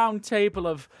to the round table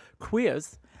of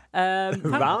queers.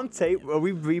 Round table? Are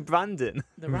we rebranding?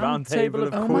 The round table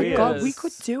of Oh my queers. God, we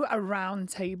could do a round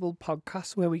table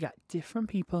podcast where we get different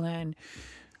people in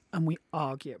and we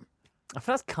argue. I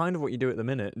feel that's kind of what you do at the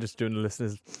minute, just doing the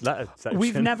listeners' letter section.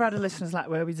 We've never had a listener's letter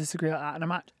where we disagree like that, and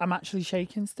I'm actually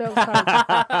shaking still. So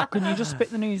can you just spit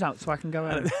the news out so I can go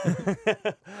home?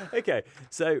 Okay,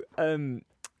 so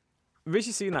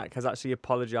Rishi Sunak has actually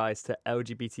apologised to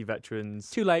LGBT veterans.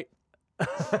 Too late.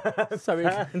 Sorry.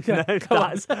 I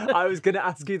was going to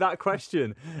ask you that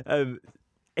question.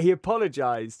 He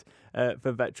apologised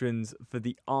for veterans for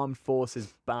the armed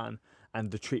forces ban and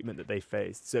the treatment that they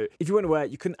faced. So if you weren't aware,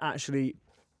 you couldn't actually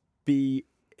be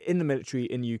in the military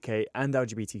in the UK and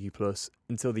LGBTQ+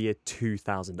 until the year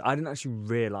 2000. I didn't actually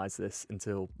realise this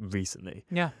until recently.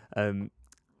 Yeah.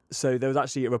 So there was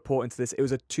actually a report into this. It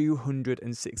was a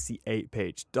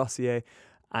 268-page dossier,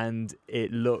 and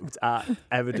it looked at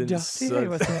evidence. Dossier,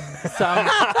 was it? Sounds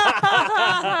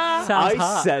I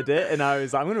hard. said it, and I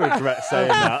was like, I'm going to regret saying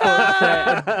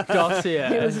that. Dossier.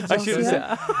 It was a I should have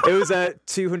said it was a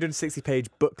 260-page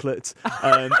booklet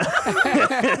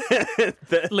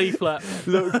that Leaflet.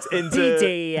 looked into.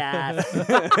 PDF.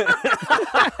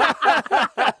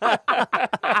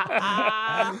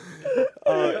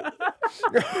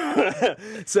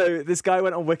 So this guy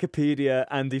went on Wikipedia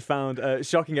and he found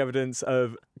shocking evidence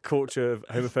of culture of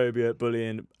homophobia,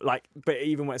 bullying, but it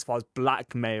even went as far as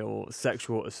blackmail,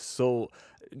 sexual assault,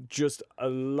 just a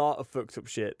lot of fucked up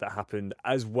shit that happened,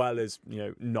 as well as,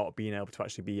 not being able to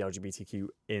actually be LGBTQ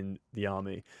in the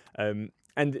army. And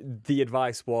the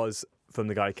advice was from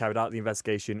the guy who carried out the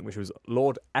investigation, which was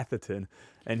Lord Etherton,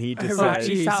 and he just Right, said,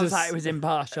 he sounds like it was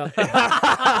impartial.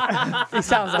 He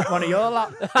sounds like one of your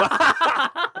lot.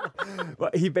 Well,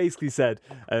 he basically said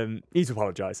he needs to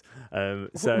apologise.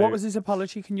 So What was his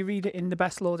apology? Can you read it in the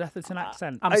best Lord Etherton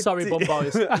accent? I'm sorry, bum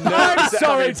boys. I'm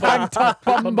sorry, tank top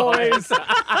bum boys.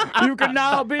 You can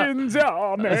now be in the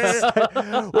army.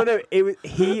 Well, no,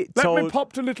 he told. Let me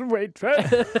pop to little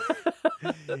waitress.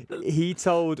 He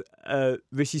told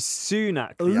Rishi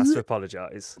Sunak he has to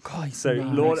apologise. So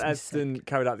Lord Etherton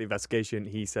carried out the investigation.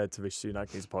 He said to Rishi Sunak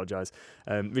he needs to apologise.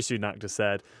 Rishi Sunak just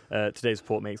said, today's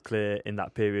report makes clear in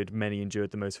that period many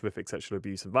endured the most horrific sexual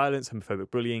abuse and violence,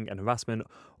 homophobic bullying and harassment,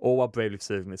 all while bravely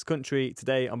serving this country.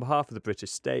 Today, on behalf of the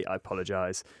British state, I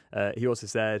apologise. He also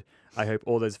said, I hope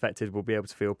all those affected will be able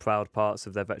to feel proud parts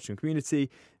of their veteran community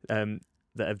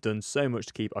that have done so much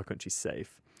to keep our country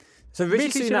safe. So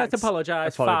Rishi Sunak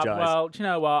apologise. Well, do you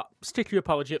know what? Stick your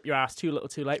apology up your ass. Too little,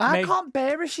 too late. I can't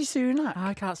bear Rishi Sunak.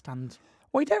 I can't stand.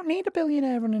 We don't need a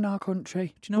billionaire running our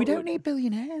country. Do you know we don't need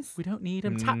billionaires. We don't need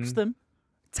them. Tax them.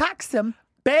 Tax them.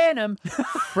 Burn them.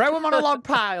 Throw them on a log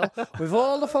pile with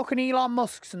all the fucking Elon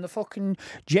Musks and the fucking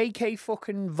JK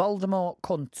fucking Voldemort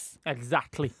cunts.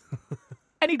 Exactly.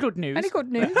 Any good news? Any good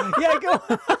news? Yeah, go.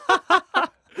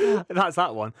 That's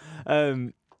that one.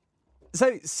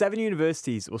 So 7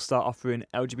 universities will start offering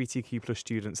LGBTQ plus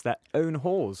students their own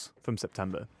halls from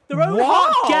September. Their own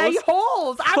What? halls? Gay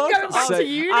halls? I'm going back to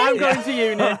uni. I'm going to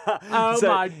uni. Oh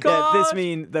my God. Yeah, this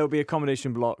means there will be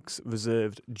accommodation blocks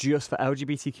reserved just for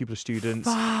LGBTQ plus students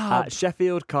at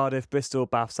Sheffield, Cardiff, Bristol,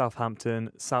 Bath,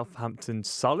 Southampton,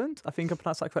 Solent, I think I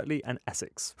pronounced that correctly, and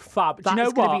Essex. Fab. Do you know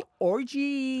That's going to what? be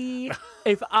orgy.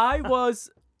 If I was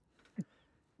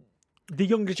the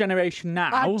younger generation now,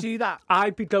 I'd do that.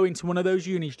 I'd be going to one of those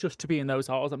unis just to be in those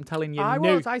halls. I'm telling you. I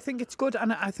no. would. I think it's good.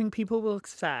 And I think people will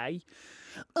say,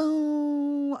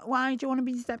 oh, why do you want to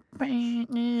be separate?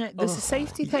 There's a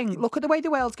safety thing. Look at the way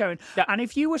the world's going. Yeah. And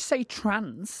if you were, say,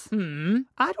 trans,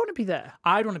 I'd want to be there.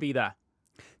 I'd want to be there.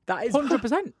 That is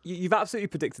 100%. You've absolutely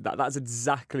predicted that. That's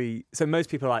exactly. So most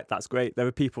people are like, that's great. There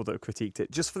are people that have critiqued it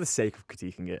just for the sake of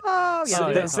critiquing it. Oh,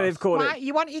 yeah. So they've called Why, it.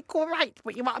 you want equal rights,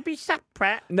 but you want to be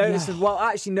separate? No, well,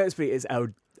 actually, noticeably, it's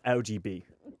LGB.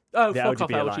 Oh, The fuck LGB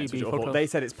off, Alliance, LGB. which are Fuck awful. off. They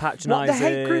said it's What, patronising. the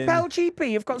hate group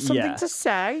LGB have got something Yeah. to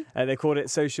say? They called it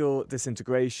social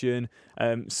disintegration.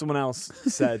 Someone else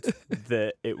said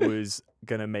that it was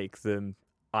going to make them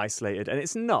isolated, and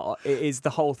it's not. It is the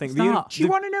whole thing. It's not. Do you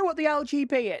want to know what the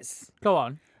LGB is? Go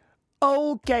on.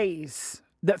 Old gays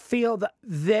that feel that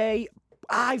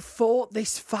I fought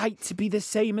this fight to be the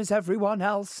same as everyone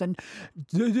else, and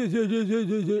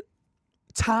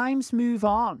times move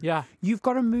on. Yeah. You've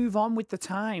got to move on with the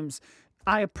times.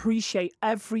 I appreciate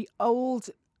every old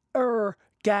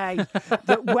gay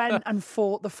that went and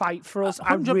fought the fight for us.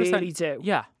 I 100%. really do.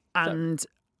 Yeah. And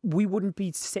we wouldn't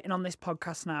be sitting on this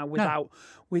podcast now without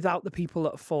the people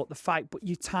that have fought the fight. But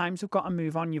your times have got to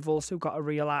move on. You've also got to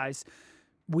realise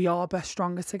we are best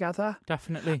stronger together.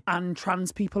 Definitely. And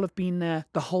trans people have been there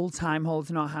the whole time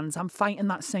holding our hands. I'm fighting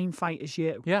that same fight as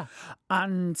you. Yeah.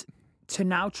 And to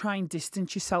now try and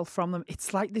distance yourself from them,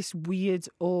 it's like this weird,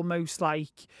 almost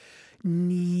like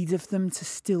need of them to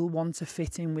still want to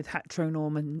fit in with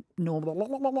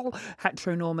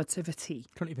heteronormativity.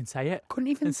 Couldn't even say it. Couldn't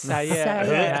even say say it.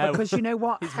 it. Yeah. Because you know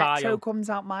what? It's Hetero vile. comes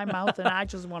out my mouth and I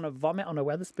just want to vomit on a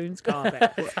Wetherspoons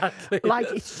carpet. Exactly. Like,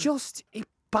 it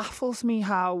baffles me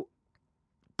how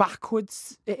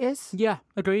backwards it is. Yeah,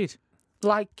 agreed.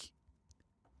 Like,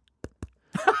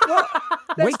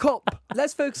 wake up.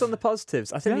 Let's focus on the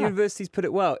positives. I think the universities put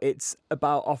it well. It's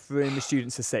about offering the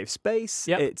students a safe space.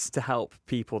 Yep. It's to help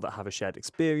people that have a shared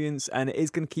experience, and it is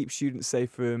going to keep students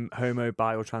safe from homo,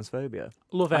 bi, or transphobia.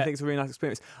 Love it. I think it's a really nice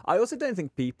experience. I also don't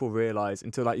think people realise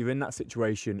until like you're in that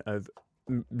situation of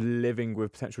living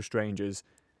with potential strangers,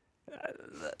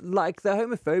 like the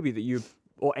homophobia that you,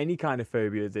 or any kind of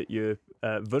phobia that you're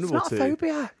vulnerable It's not to. a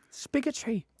phobia. It's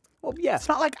bigotry. Well, yeah. It's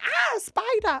not like,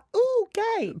 spider, ooh,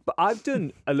 gay. But I've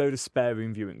done a load of spare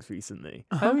room viewings recently.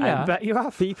 Oh, yeah. I bet you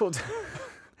have. People,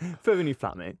 for a new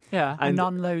flatmate. Yeah. A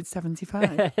non-load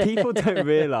 75. People don't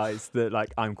realise that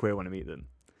like I'm queer when I meet them.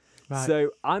 Right. So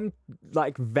I'm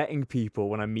like vetting people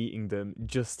when I'm meeting them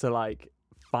just to like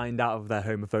find out if they're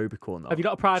homophobic or not. Have you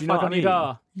got a pride Do you know flag what on your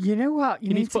door? You know what?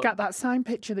 You need to put- get that signed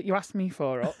picture that you asked me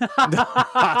for up.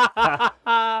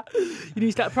 You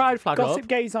need to get a pride flag Gossip up.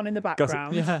 gays on in the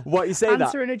background. Yeah. What you say that?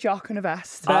 Answering a jock and a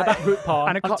vest. Bareback group porn.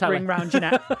 and a on cock telly. ring round your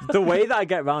neck. The way that I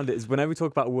get around it is whenever we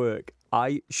talk about work,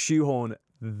 I shoehorn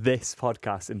this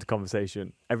podcast into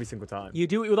conversation every single time. You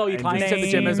do it with all your And clients just- at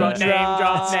the gym as well. Name Name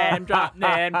drop, drop. name drop,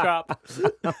 name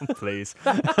drop. Please.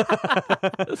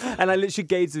 And I literally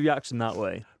gauge the reaction that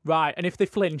way. Right, and if they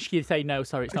flinch, you say, no,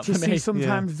 sorry, it's not Do you for me. see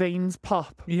sometimes veins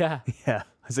pop? Yeah. Yeah.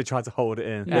 as they try to hold it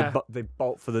in. Yeah. They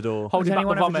bolt for the door. Hold Has it back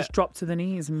anyone with ever vomit. just dropped to the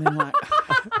knees and been like,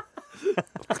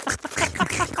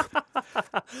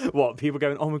 What, people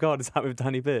going, oh my God, is that with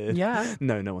Danny Beard? yeah.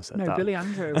 No one said No, that. Billy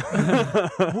Andrew.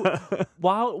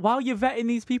 While you're vetting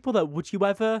these people, though, would you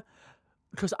ever...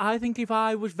 Because I think if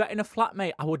I was vetting a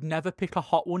flatmate, I would never pick a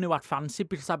hot one who I'd fancy,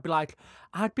 because I'd be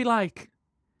like...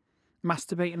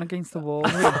 Masturbating against the wall.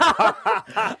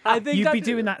 I think You'd be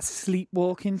doing that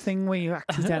sleepwalking thing where you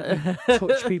accidentally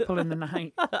touch people in the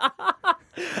night.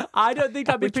 I don't think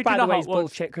I'd be Which, picking by the a way, hot is one.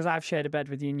 bullshit because I've shared a bed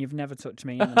with you and you've never touched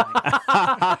me in the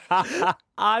night.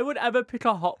 I would ever pick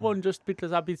a hot one just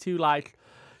because I'd be too, like,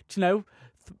 do you know,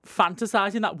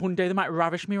 fantasising that one day they might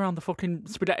ravish me around the fucking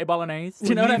spaghetti bolognese. Do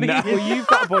you know what I mean? Well, you've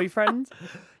got a boyfriend.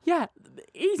 Yeah,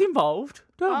 he's involved.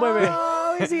 Don't worry.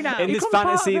 Oh, is he now? In He this comes part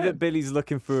of fantasy it. that Billy's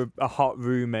looking for a hot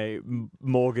roommate,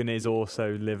 Morgan is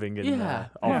also living in there.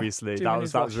 Obviously, Doing that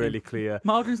his was washing. really clear.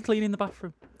 Morgan's cleaning the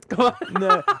bathroom. Go on.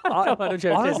 No, I'm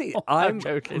joking. honestly, I'm I'm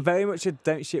joking. very much a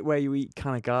don't shit where you eat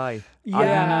kind of guy. Yeah,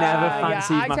 I've never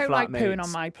fancied I my don't like pooing flatmates.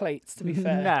 on my plates, to be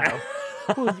fair.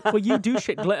 No. well, you do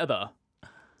shit glitter, though.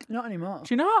 Not anymore.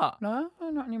 Do you not? No,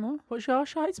 not anymore. What's your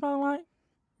shite smell like?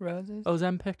 Roses.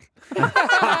 Ozempic.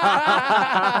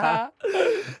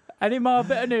 Any more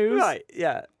bit of news? Right,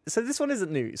 yeah. So this one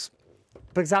isn't news,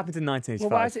 but it's happened in Well,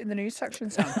 1985. why is it in the news section,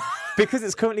 Sam? Because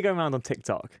it's currently going around on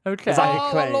TikTok. Okay. Is that Oh, your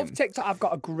I claim? love TikTok. I've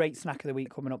got a great snack of the week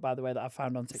coming up, by the way, that I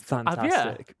found on TikTok.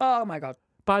 Fantastic. Oh, my God.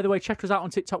 By the way, check us out on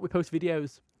TikTok. We post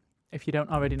videos. If you don't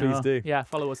already know. Please do. Yeah,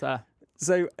 follow us there.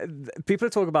 So people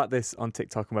talk about this on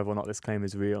TikTok and whether or not this claim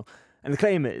is real. And the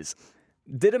claim is,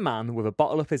 did a man with a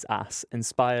bottle up his ass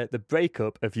inspire the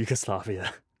breakup of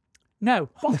Yugoslavia? No.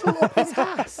 Bottle up his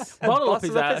ass. Bottle up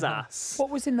his ass. ass. What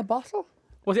was in the bottle?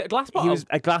 Was it a glass bottle? He was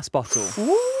a glass bottle.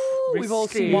 Ooh, we've all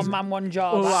seen Risky. One Man, One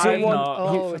Jar. Oh, That's I it. know.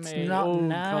 Oh, For it's me. not Oh, God,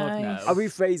 nice. no. I'll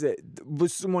rephrase it.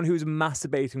 Was someone who was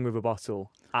masturbating with a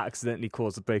bottle accidentally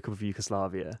caused the breakup of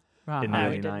Yugoslavia Right. in the No,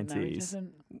 early he didn't. No, he 90s?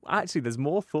 doesn't. Actually, there's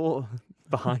more thought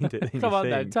behind it than Come you on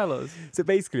think. then, tell us. So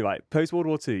basically, like, post-World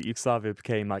War II, Yugoslavia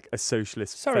became like a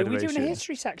socialist Sorry, federation. we're doing a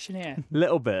history section here.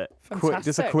 Little bit. Quick,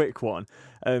 just a Fantastic. quick one.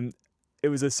 It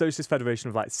was a socialist federation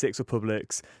of like 6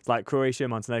 republics, like Croatia,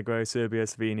 Montenegro, Serbia,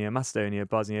 Slovenia, Macedonia,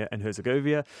 Bosnia, and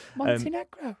Herzegovina.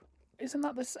 Montenegro. Isn't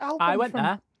that this album? I went from,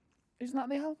 there. Isn't that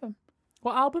the album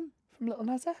What album? from Little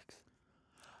Nas X?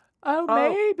 Oh,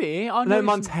 maybe. Oh, No, it's-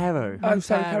 Montero. Oh,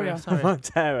 sorry, carry on. Sorry.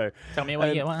 Montero. Tell me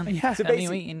what you want. Yeah. So Tell me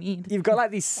what basically, you need. you've got like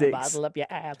these 6. Bottle up your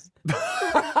ass.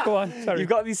 Go on, sorry. You've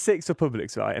got these 6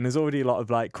 republics, right? And there's already a lot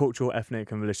of like cultural,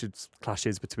 ethnic, and religious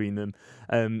clashes between them,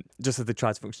 just as they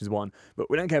try to function as one. But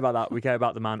we don't care about that. We care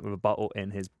about the man with a bottle in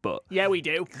his butt. Yeah, we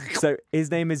do. So his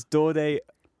name is Dorde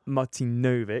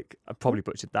Martinovic. I probably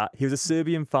butchered that. He was a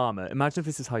Serbian farmer. Imagine if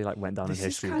this is how you like went down This in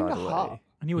is history, by kinda the way. hot.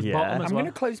 And he was Yeah. bottom as I'm well.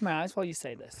 going to close my eyes while you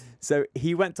say this. So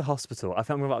he went to hospital. I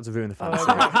think I'm about to ruin the fantasy.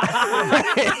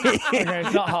 Okay,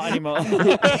 it's not hot anymore.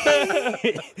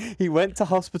 He went to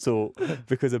hospital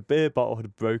because a beer bottle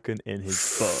had broken in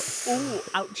his butt. Oh,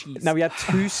 ouchies. Now, we had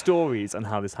 2 stories on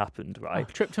how this happened, right?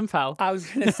 Tripped and fell. I was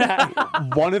going to say.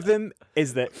 One of them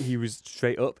is that he was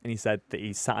straight up and he said that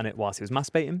he sat on it whilst he was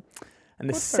masturbating. And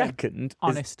the Good for him. second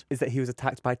Honest. is that he was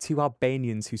attacked by 2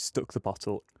 Albanians who stuck the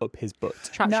bottle up his butt.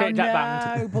 Chat No, shit, Jack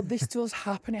banged. no, but this does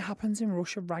happen. It happens in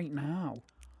Russia right now.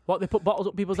 What, they put bottles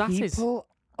up people's asses? People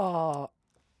are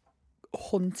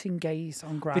hunting gays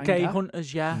on Grindr. The gay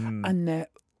hunters, yeah. And they're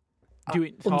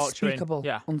Doing torturing. unspeakable.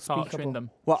 Yeah, Unspeakable. torturing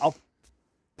them. Well, I'll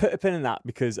put a pin in that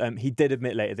because he did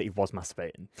admit later that he was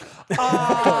masturbating.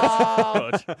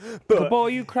 Oh, Good. the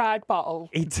boy who cried bottle.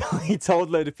 He told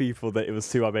a load of people that it was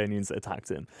 2 Albanians that attacked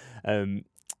him.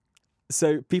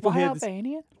 So people Why hear this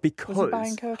Albania? because Was he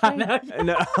buying cocaine?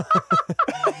 No.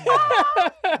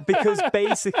 Because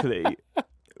basically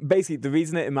the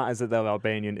reason that it matters that they're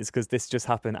Albanian is because this just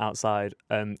happened outside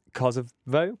Kosovo,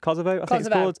 I think it's Kosovo.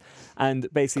 called. And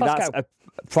basically Costco. that's a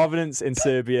province in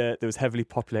Serbia that was heavily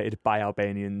populated by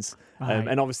Albanians. Right.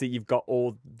 And obviously you've got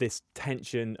all this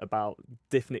tension about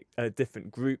different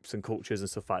groups and cultures and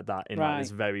stuff like that in like,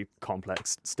 this Right. very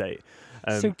complex state.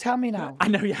 So tell me now. I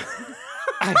know, yeah.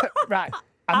 Right.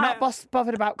 I'm not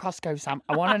bothered about Costco, Sam.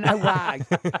 I want to know why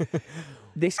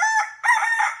this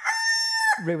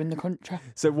ruined the country.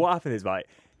 So what happened is, right,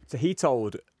 so he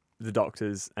told the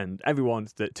doctors and everyone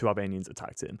that 2 Albanians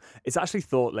attacked him. It's actually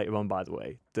thought later on, by the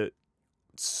way, that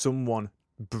someone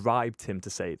bribed him to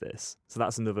say this. So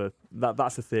that's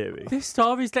that's a theory. This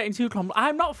story's getting too complex.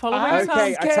 I'm not following I'm it.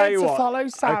 Okay, scared I tell you to what. follow,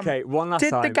 Sam. Okay, one last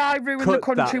Did time. the guy ruin Cut the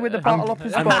country that. with a bottle up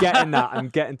his I'm butt? getting that. I'm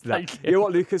getting to that. Thank You know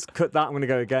what, Lucas? Cut that. I'm going to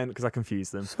go again because I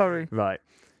confused them. Sorry. Right.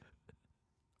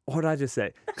 What did I just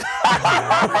say?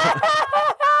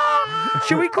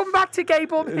 Should we come back to gay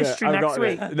bomb history next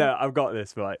week? No, I've got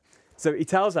this, right. So he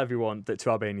tells everyone that two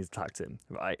Albanians attacked him,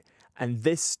 right? And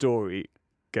this story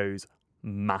goes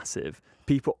massive.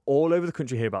 People all over the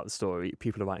country hear about the story.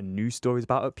 People are writing news stories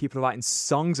about it. People are writing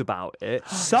songs about it.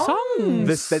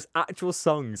 Songs? There's actual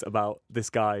songs about this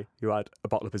guy who had a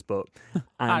bottle up his butt. And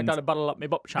I got a bottle up my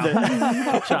butt,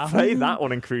 play that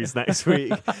one in Cruise next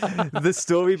week. The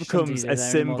story becomes a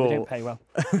symbol.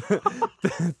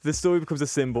 The story becomes a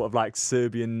symbol of like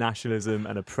Serbian nationalism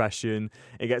and oppression.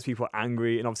 It gets people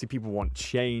angry, and obviously people want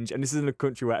change. And this is in a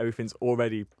country where everything's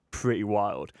already pretty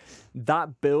wild.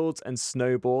 That builds and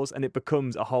snowballs, and it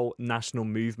becomes a whole national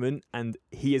movement. And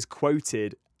he is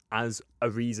quoted as a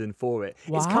reason for it.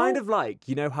 Wow. It's kind of like,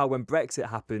 you know how when Brexit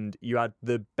happened, you had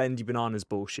the bendy bananas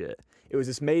bullshit. It was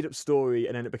this made up story,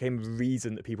 and then it became a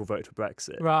reason that people voted for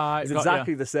Brexit. Right. It's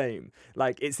exactly the same.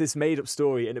 Like, it's this made up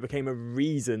story, and it became a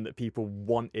reason that people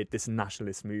wanted this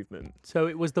nationalist movement. So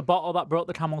it was the bottle that brought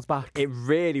the camel's back. It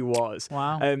really was.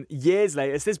 Wow. Years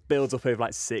later, this builds up over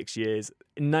like 6 years.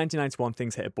 In 1991,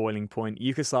 things hit a boiling point.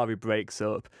 Yugoslavia breaks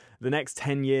up. The next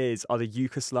 10 years are the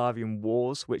Yugoslavian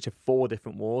wars, which are 4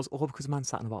 different wars, all because a man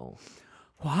sat in a bottle.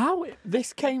 Wow.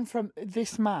 This came from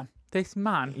this man. This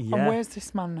man? Yeah. And where's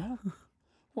this man now?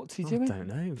 What's he doing? I don't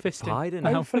know. Fisting. Hiding.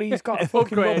 Hopefully he's got a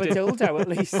fucking rubber dildo at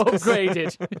least.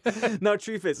 Upgraded. No,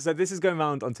 truth is, so this is going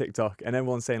around on TikTok, and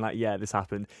everyone's saying like, yeah, this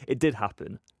happened. It did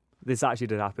happen. This actually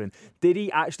did happen. Did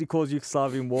he actually cause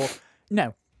Yugoslavian war?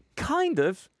 No. Kind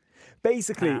of.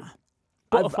 Basically,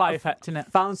 Butterfly effect, innit?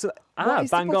 Found some. What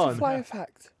is bang the on. butterfly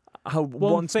effect? How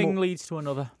One thing leads to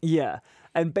another. Yeah.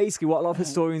 And basically what a lot of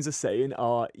historians are saying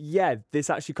are, yeah, this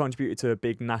actually contributed to a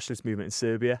big nationalist movement in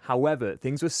Serbia. However,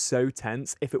 things were so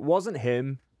tense. If it wasn't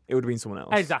him, it would have been someone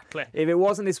else. Exactly. If it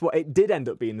wasn't this, it did end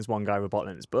up being this one guy with a bottle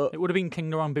in his butt. It would have been King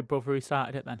Narong Big Brother who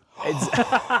started it then.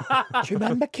 Do you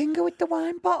remember Kinga with the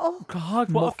wine bottle?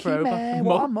 God, what Mucky a throwback. mare,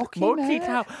 what a mucky mare.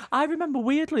 Town. I remember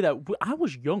weirdly though, I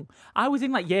was young. I was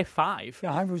in like year 5.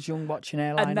 Yeah, I was young watching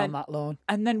Airline on that lawn.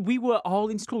 And then we were all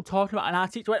in school talking about it, and our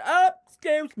teacher went, "Oh,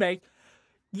 excuse me,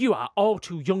 you are all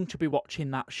too young to be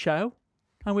watching that show."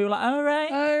 And we were like, all right,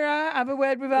 have a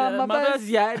word with our mothers.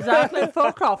 Yeah, exactly.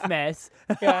 Fuck off, miss.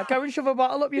 Yeah, go and shove a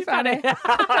bottle up your fanny.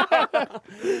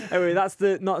 Anyway, that's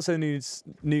the not so new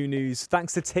news.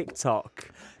 Thanks to TikTok.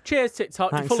 Cheers, TikTok.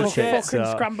 Thanks You're full for of shit. Fucking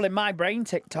scrambling my brain,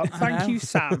 TikTok. Thank you,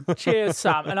 Sam. Cheers,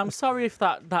 Sam. And I'm sorry if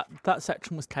that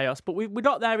section was chaos, but we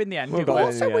got there in the end. We got there.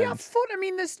 Also, we have fun. I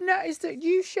mean, there's no, is that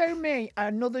you show me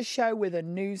another show with a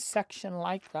news section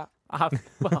like that.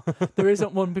 Well, there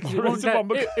isn't one because it won't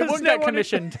get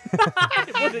commissioned.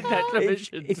 It wouldn't get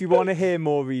commissioned. If you want to hear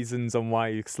more reasons on why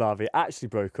Yugoslavia actually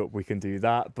broke up, we can do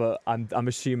that. But I'm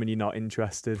assuming you're not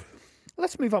interested.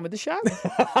 Let's move on with the show.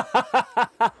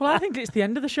 Well, I think it's the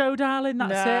end of the show, darling.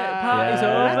 That's it. Party's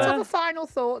over. Let's have a final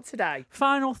thought today.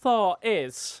 Final thought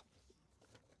is...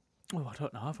 Oh, I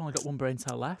don't know. I've only got one brain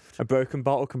cell left. A broken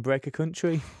bottle can break a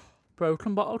country.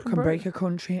 Broken bottle Can break a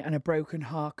country, and a broken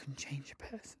heart can change a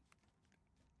person.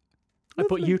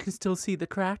 But you can still see the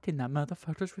crack in that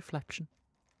motherfucker's reflection.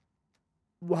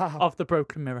 Wow. Of the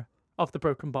broken mirror. Of the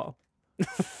broken bottle.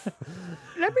 Let's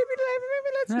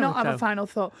not have a final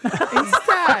thought.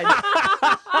 Instead...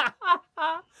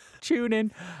 Tune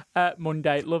in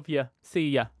Monday. Love you. See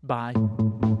ya. Bye.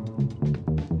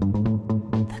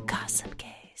 The Gossip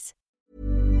Gaze.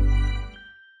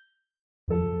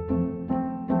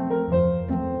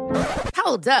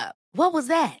 Hold up. What was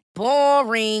that?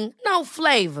 Boring. No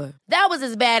flavor. That was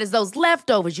as bad as those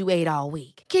leftovers you ate all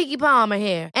week. Keke Palmer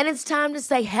here, and it's time to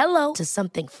say hello to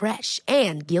something fresh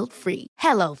and guilt-free.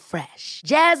 Hello Fresh.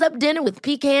 Jazz up dinner with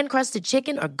pecan-crusted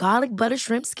chicken or garlic butter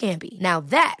shrimp scampi. Now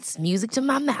that's music to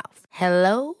my mouth.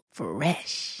 Hello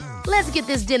Fresh. Let's get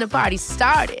this dinner party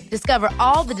started. Discover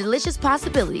all the delicious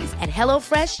possibilities at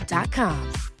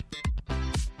HelloFresh.com.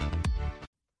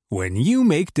 When you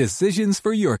make decisions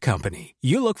for your company,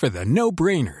 you look for the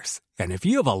no-brainers. And if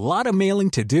you have a lot of mailing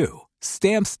to do,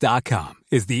 Stamps.com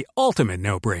is the ultimate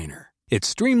no-brainer. It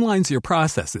streamlines your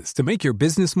processes to make your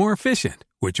business more efficient,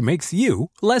 which makes you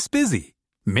less busy.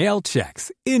 Mail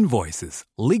checks, invoices,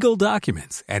 legal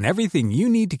documents, and everything you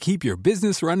need to keep your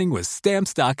business running with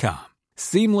Stamps.com.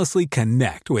 Seamlessly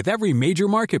connect with every major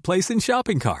marketplace and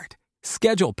shopping cart.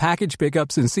 Schedule package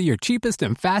pickups and see your cheapest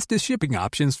and fastest shipping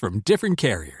options from different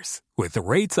carriers. With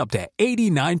rates up to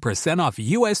 89% off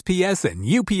USPS and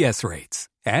UPS rates.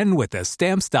 And with the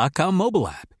Stamps.com mobile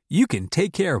app, you can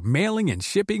take care of mailing and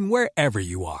shipping wherever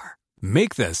you are.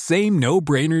 Make the same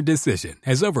no-brainer decision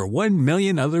as over 1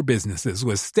 million other businesses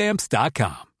with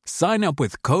Stamps.com. Sign up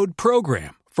with code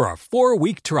PROGRAM for a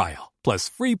 4-week trial, plus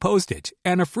free postage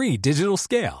and a free digital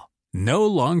scale. No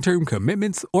long-term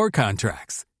commitments or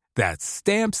contracts. That's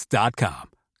Stamps.com.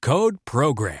 Code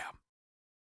PROGRAM.